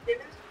get back in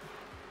this?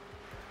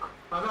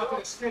 I'm not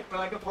gonna stick, but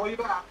I can pull you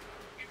back.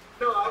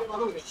 No, I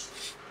don't do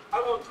this. I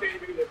won't stay and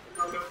do this.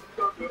 No,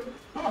 don't do it.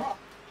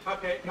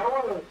 Okay, no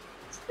worries.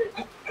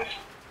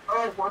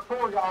 Alright, we're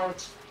 4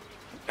 guys.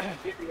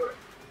 Get me going.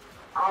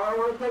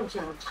 Our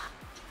attention.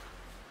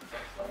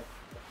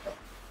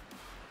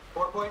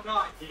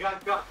 4.9. You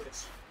guys got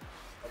this.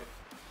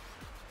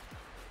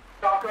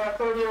 Stop at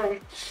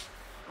 38.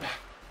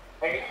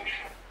 Hey,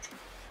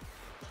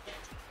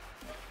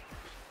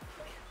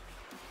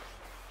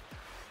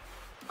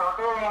 Stop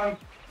around.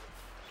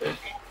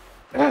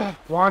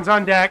 Juan's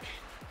on deck.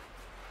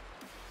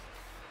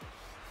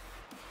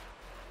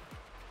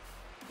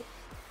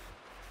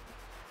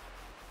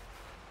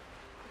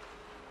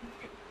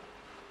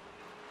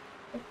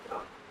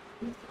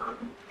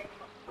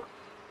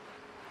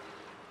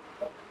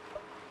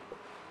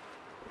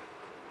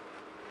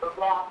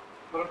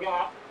 Little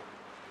gap.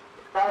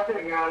 That's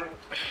it, got it.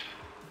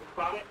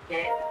 Got it?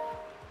 Okay.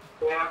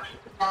 Yeah.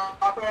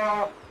 Stop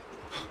around.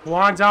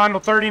 Juan's on to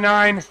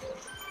 39.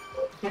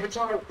 Keep it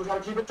tight. We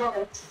gotta keep it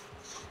tight.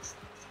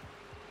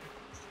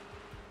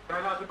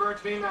 Try not to burn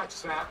too many matches,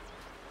 Snap.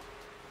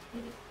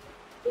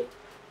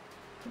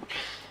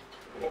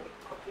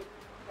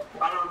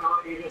 I don't know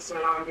what you just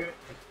said on here.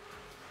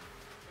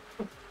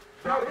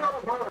 No, you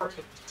don't burn.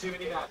 Too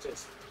many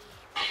matches.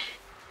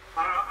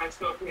 I don't know. I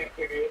still can't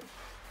figure it.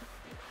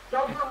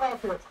 Don't do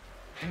that.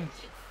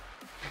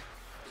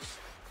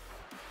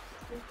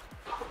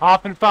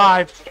 Off in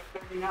 5.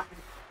 39.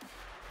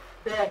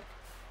 Dead.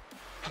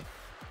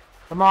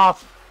 I'm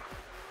off.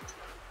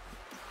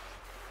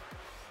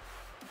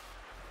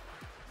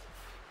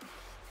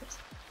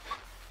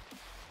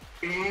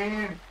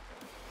 In.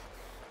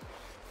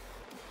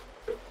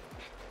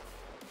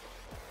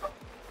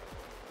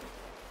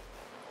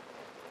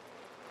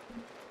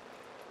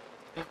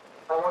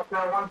 I want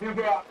that 1-2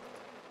 gap.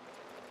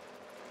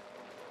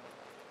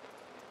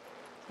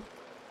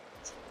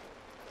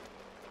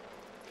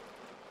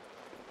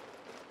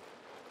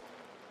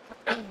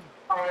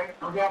 Alright,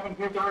 we're gapping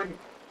 230.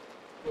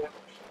 Yeah.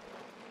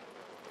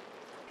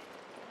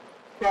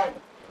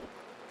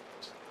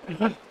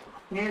 Okay.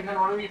 Knees and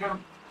release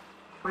him.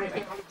 Release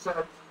him, like I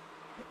said.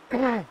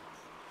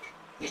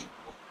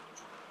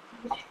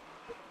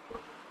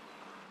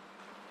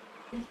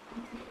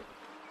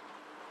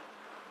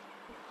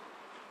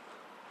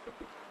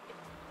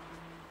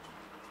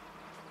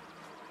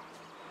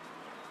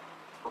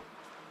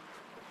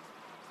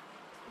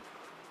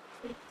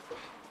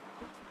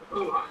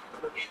 Ooh.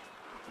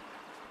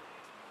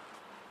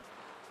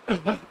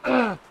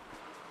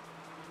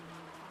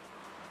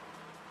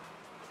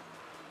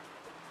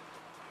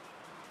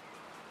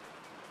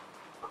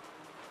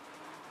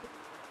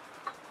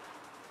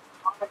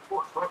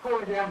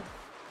 Record again.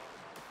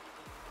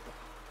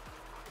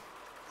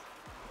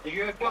 You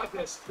guys got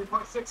this.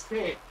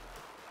 3.6K.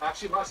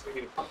 Actually, less for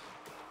you.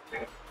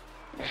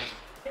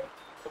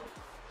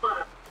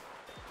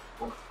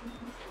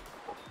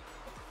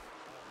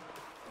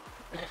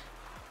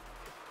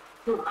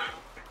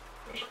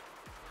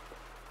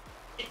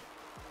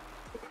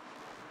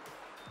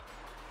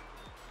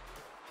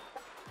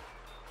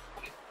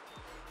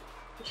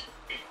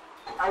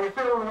 How you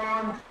feeling,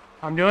 Ron?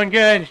 I'm doing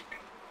good.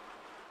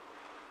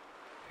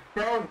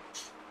 Okay.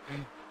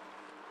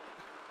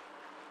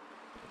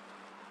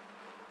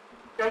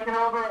 Taking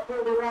over at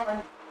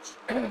 41.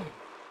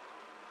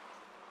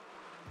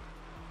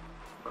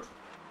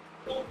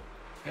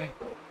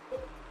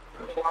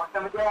 Walk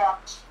on the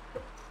gaps.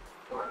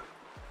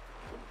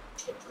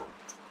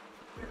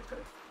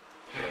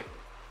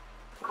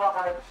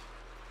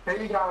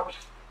 There you go.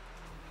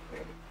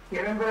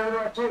 Get in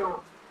there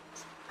too.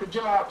 Good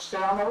job. Stay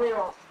on the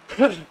wheel.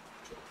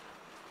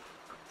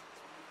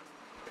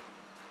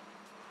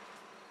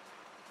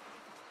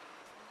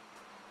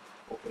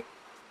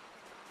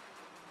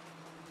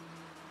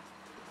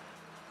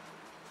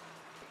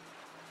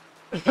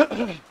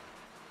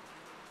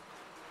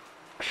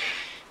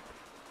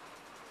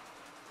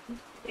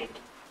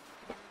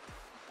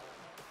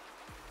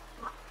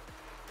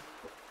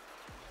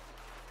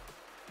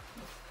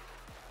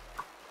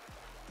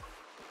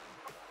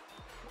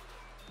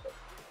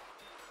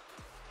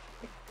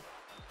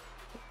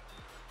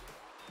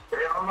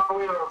 Stay on the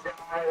wheels,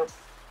 guys.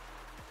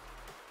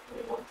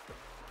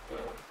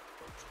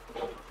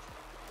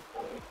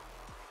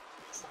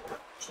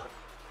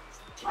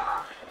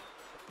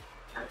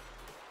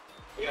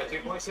 You got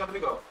 2.7 to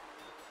go.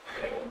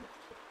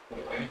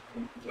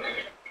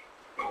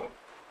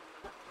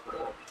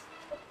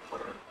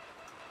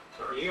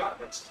 You got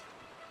this.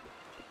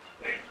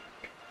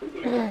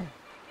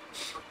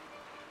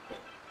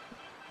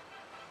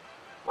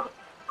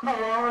 Come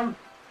on.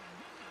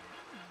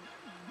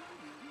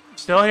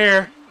 Still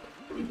here.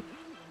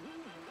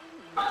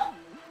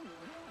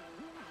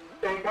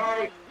 Stay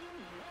tight.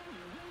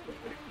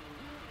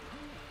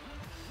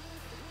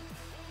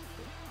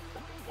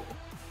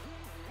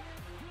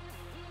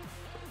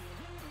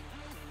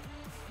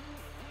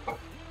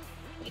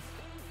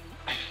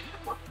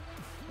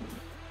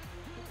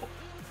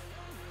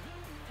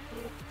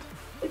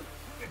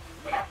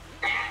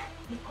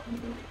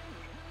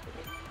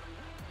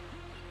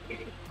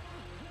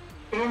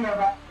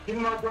 Give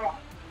me that drop.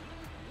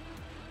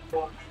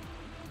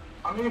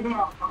 I'm even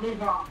up.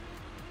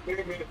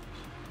 Very good.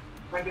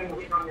 I didn't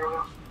hit on your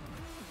left.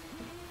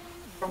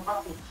 Come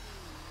on.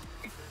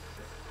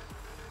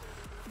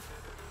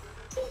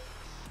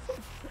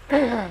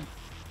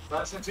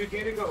 Less than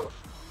 2K to go.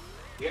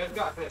 You guys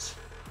got this.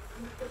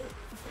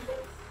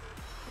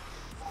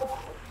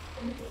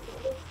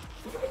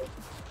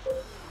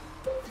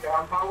 Yeah,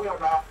 I'm my wheel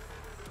back.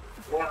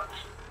 Yeah.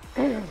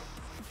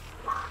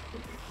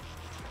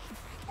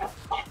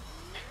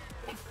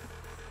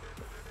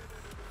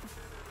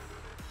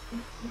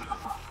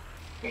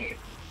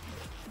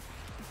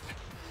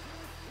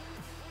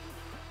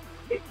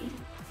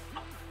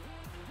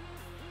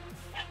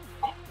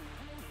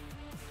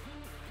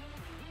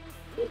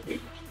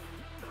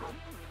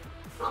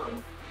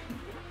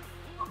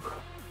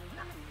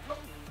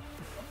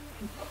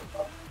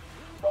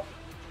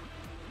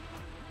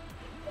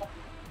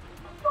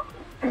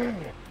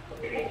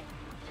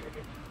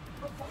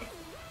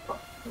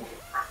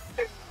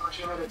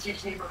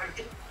 TTT behind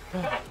you.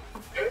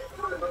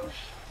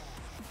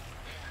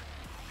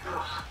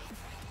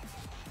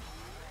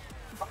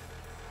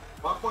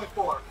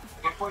 1.4,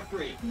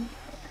 1.3.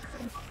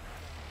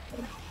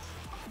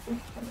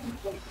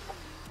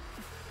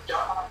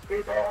 Be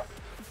there.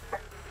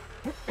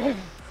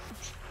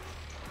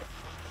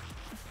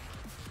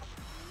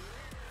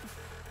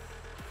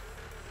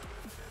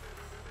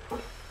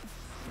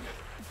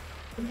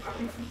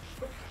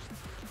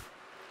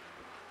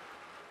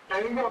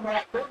 There you go,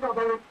 Matt. There you go,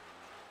 baby.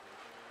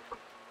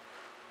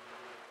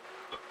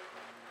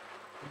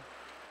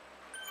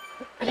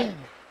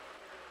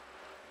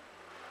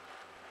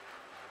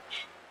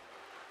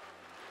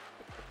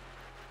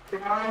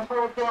 Behind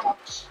 4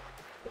 drops.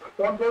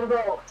 1 to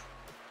go.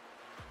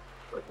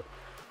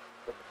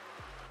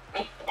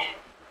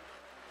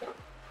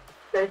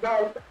 There you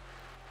go.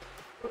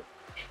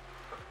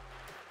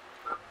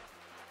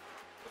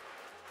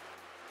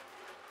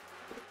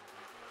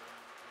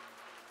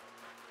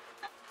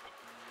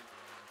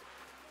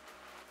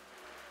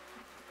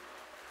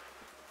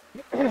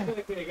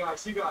 Okay,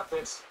 guys, you got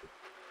this.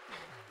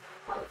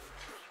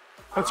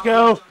 Let's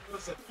go.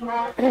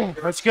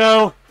 Let's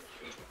go.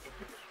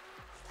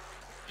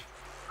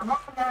 Come on,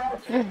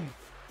 Matt. There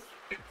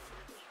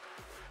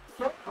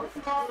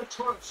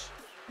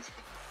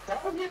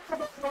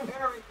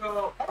we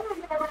go.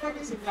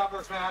 Easy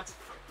numbers, Matt.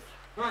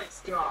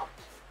 Nice job.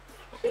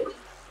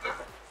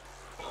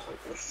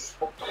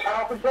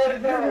 I'll be good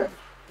again.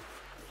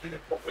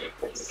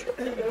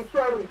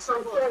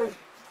 So good.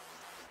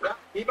 Yeah,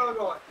 keep on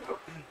going.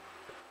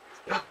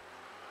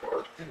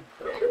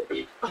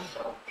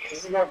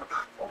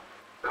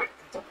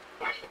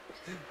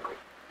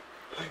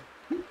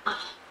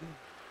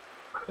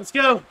 Let's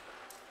go.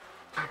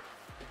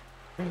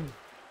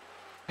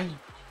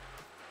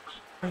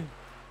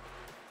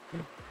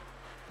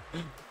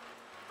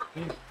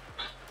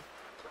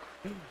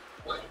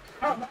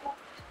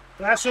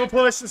 Last little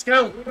push. Let's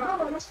go.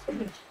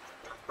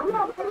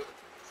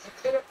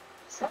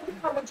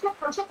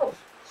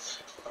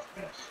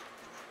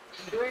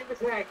 Doing the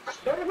thing.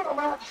 There you go,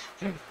 Matt.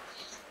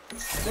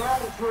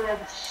 That is good.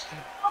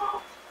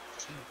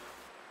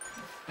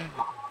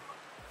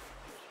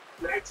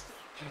 Next.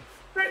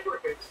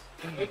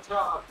 Good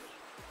job.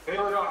 Good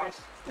job.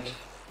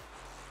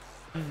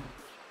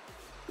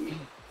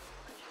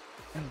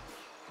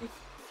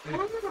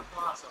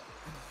 Awesome.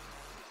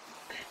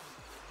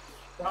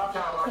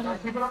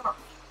 Keep it up.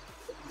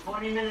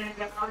 20 minutes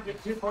down to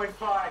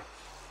 2.5.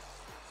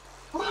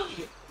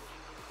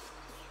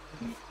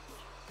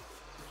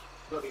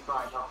 It'll be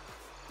fine, though.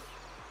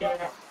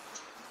 Yeah.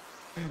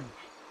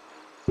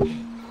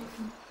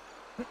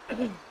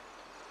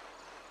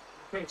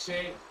 Okay,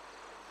 Shane.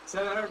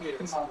 700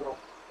 meters. Come on, bro.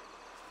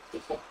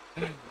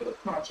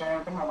 Come on,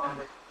 Shane. Come on,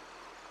 man.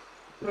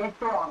 Finish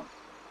strong.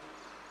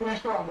 Finish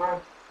strong,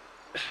 bro.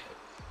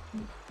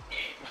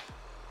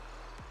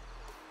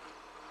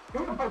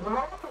 Give it for the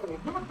lottery.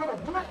 Give it for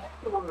the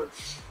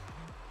afterwards.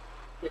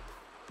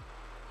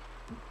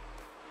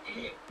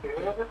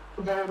 Yeah,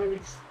 baby.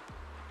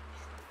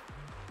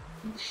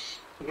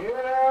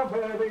 Yeah,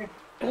 baby.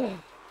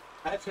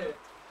 That's it.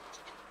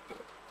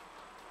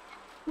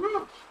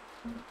 Woo.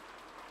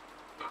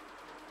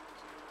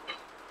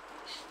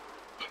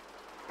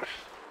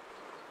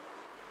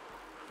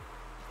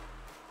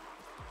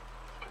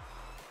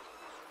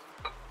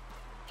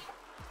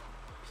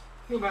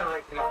 You might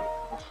like that.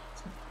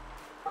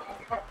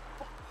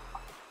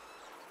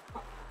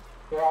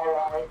 Yeah, all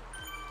right.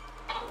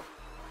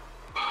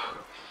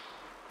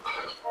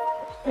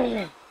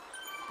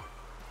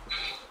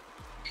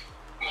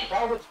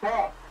 That was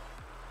tough.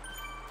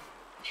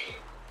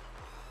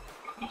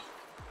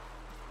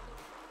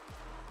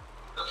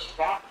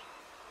 Stop.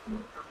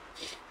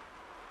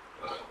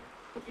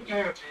 You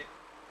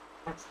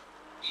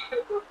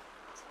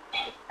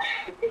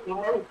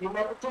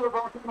never took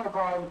about the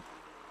time.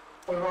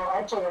 They were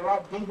actually a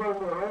lot deeper in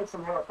the race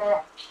than what I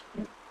thought.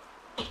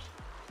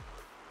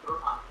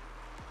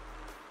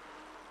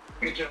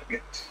 Good job.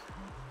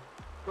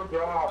 Good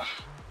job.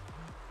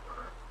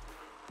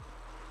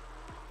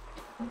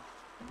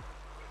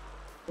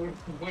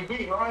 We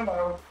beat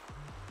Rhino.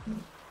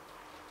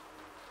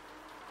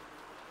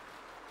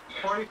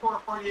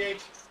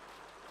 44-48.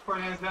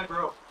 49's that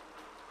broke.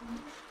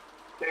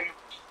 Damn.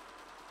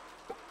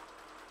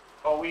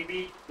 Oh, we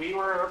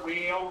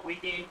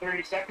gained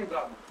 30 seconds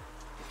on them.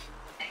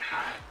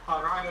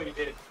 On Rhino you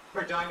did.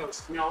 Or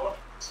Dinos. No,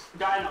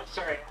 Dino,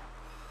 sorry.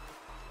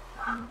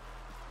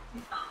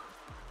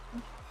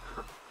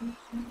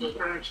 We're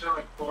pretty sure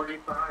like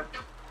 45.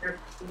 Or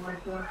something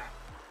like that.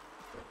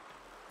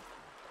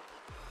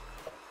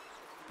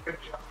 Good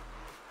job.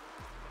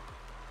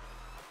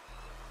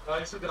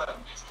 Nicely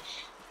done.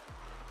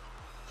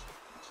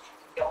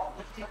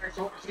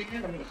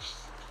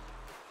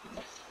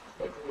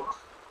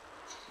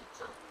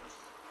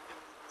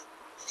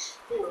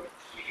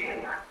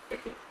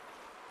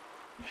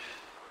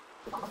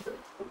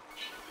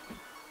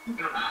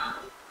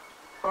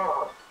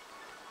 Oh,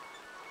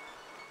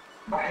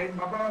 I hate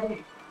my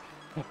body.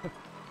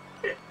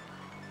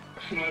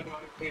 My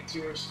body hates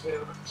yours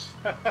too.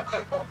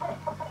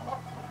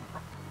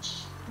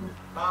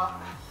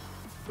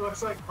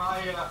 Looks like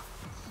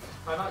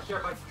I'm not sure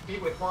if I can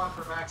compete with Juan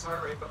for max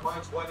heart rate, but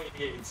mine's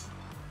 188.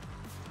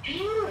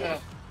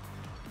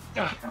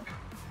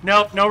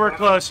 Nope, nowhere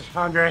close,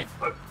 Andre.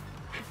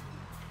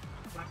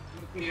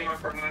 Yeah,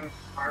 for him,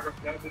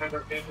 I've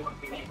never been one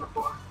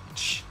before.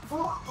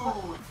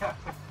 Ooh.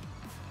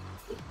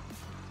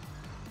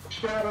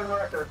 Shattering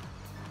record.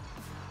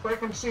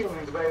 Breaking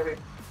ceilings, baby.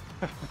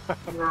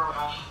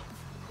 Yeah.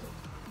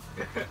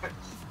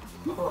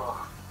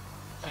 Oh.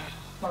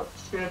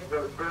 That's good,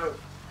 really good.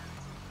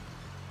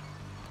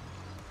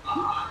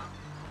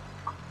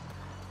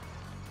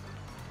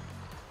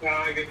 Now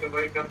I get to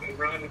wake up and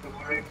run in the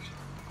morning.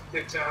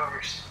 6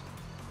 hours.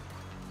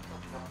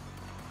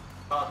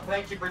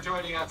 Thank you for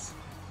joining us.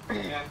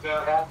 And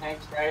Yeah,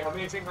 thanks, Ray.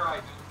 amazing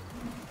ride.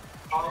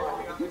 All of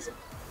you guys,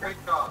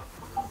 great job.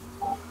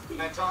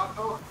 And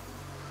Taco,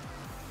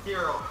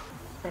 hero,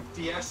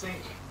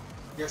 de-essing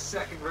your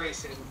second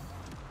race in,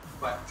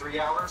 what, 3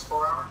 hours,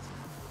 4 hours?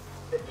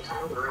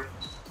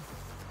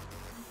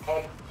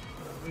 Like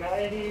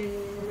 90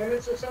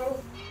 minutes or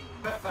so?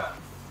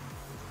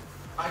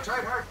 I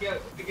tried hard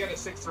to get a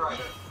 6th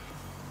rider.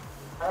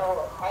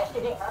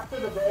 After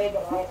the day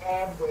that I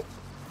had with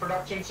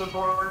production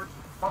support,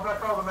 once I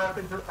called the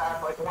message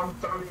at like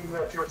 1:30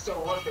 that you were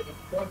still working,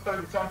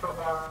 1:30 Central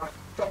Time,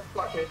 don't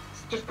fuck it,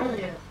 just come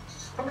in.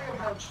 Come in,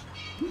 coach.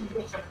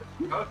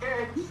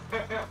 Okay.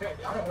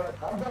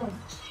 I'm done.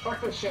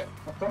 Fuck this shit.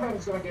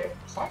 Somebody's gonna get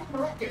fucking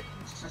wrecked.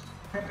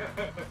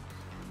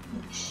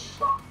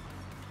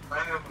 I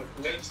am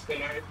convinced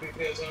tonight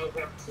because I was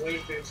having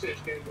Bluetooth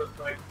issues with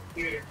my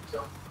computer, so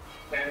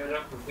I ended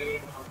up doing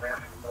it on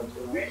that.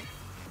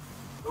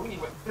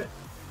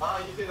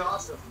 You did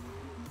awesome.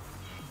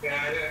 Yeah,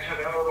 I didn't have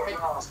a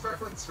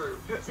preference through.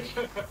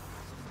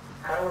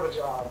 Hell of a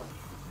job.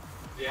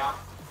 Yeah.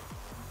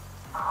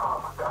 Oh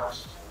my gosh.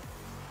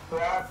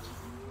 That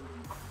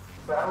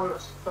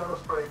was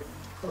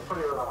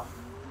pretty rough.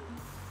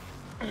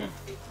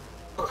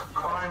 Those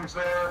climbs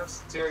there,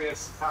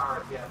 Serious power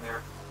at the end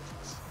there.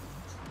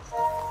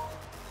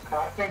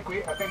 I think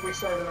we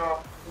set it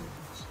off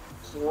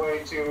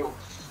way too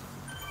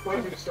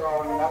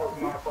strong, and that was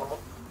my fault.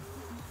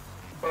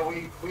 But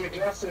we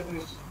adjusted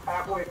and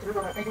halfway through,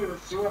 and I think we were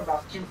doing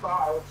about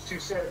 2.5,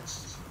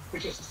 2.6,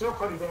 which is still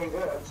pretty dang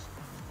good.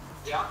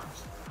 Yeah.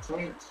 I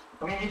mean,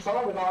 you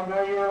told it on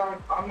there, you're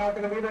like, I'm not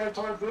going to be there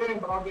towards the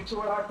end, but I'll get you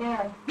what I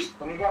can.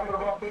 And you got me the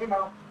whole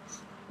female.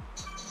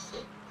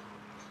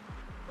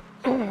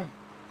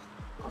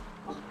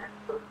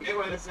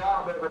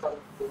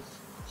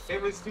 It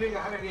was doing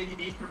 180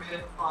 beats per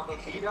minute on the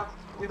lead up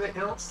to the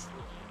hills.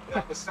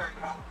 That was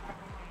starting out.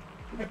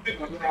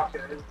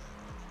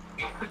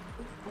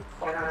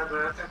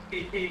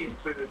 FPP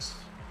boost.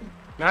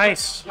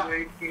 Nice.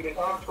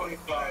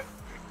 25.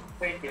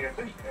 Thank you.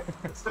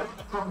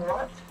 From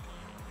what?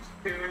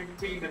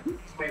 218 to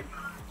 25.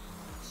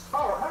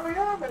 Oh, hell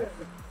yeah, man.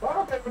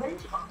 That'll take me.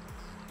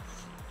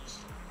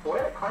 Way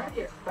to crank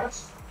it.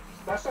 That's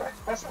a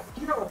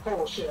hero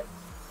bullshit.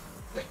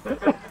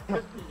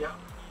 Yeah.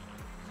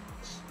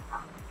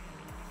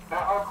 Now,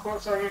 how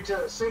close are you to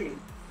the sea?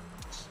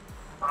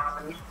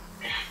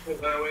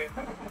 That way,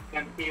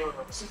 and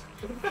heroes.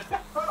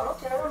 Oh,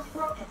 okay.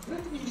 Well,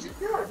 easy.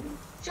 Good. You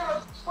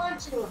got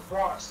plenty of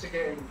blocks to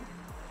gain.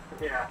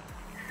 Yeah.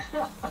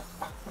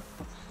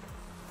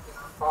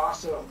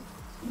 Awesome.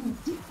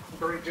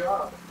 Great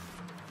job.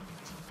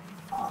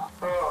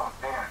 Oh,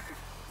 man.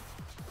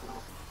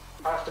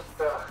 I have to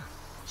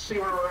see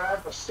where we're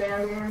at, the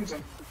standings,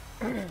 and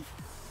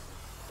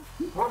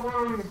what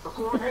were we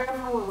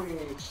beforehand? What were we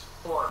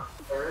for?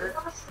 Third?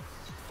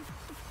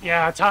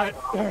 Yeah, tied.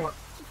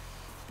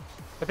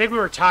 I think we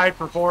were tied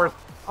for fourth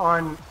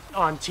on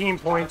team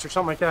points or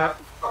something like that.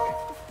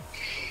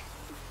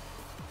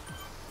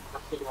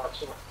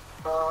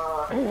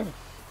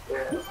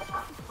 Yeah.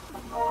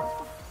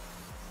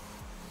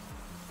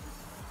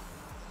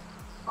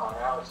 Oh,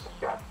 now it's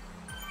got.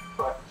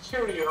 But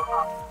studio,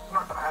 I'm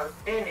not going to have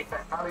anything,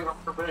 not even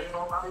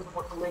provisional, not even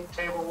what the league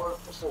table was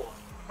before.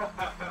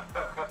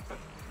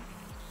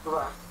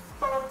 Right.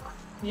 Fuck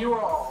you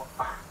all.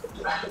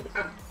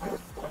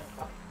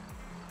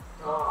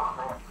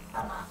 Oh,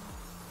 man.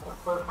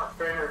 What my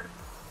trainer,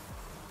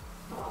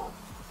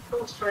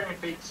 those training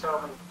feet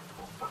tell me,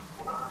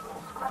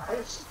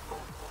 it's,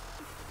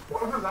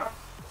 wasn't that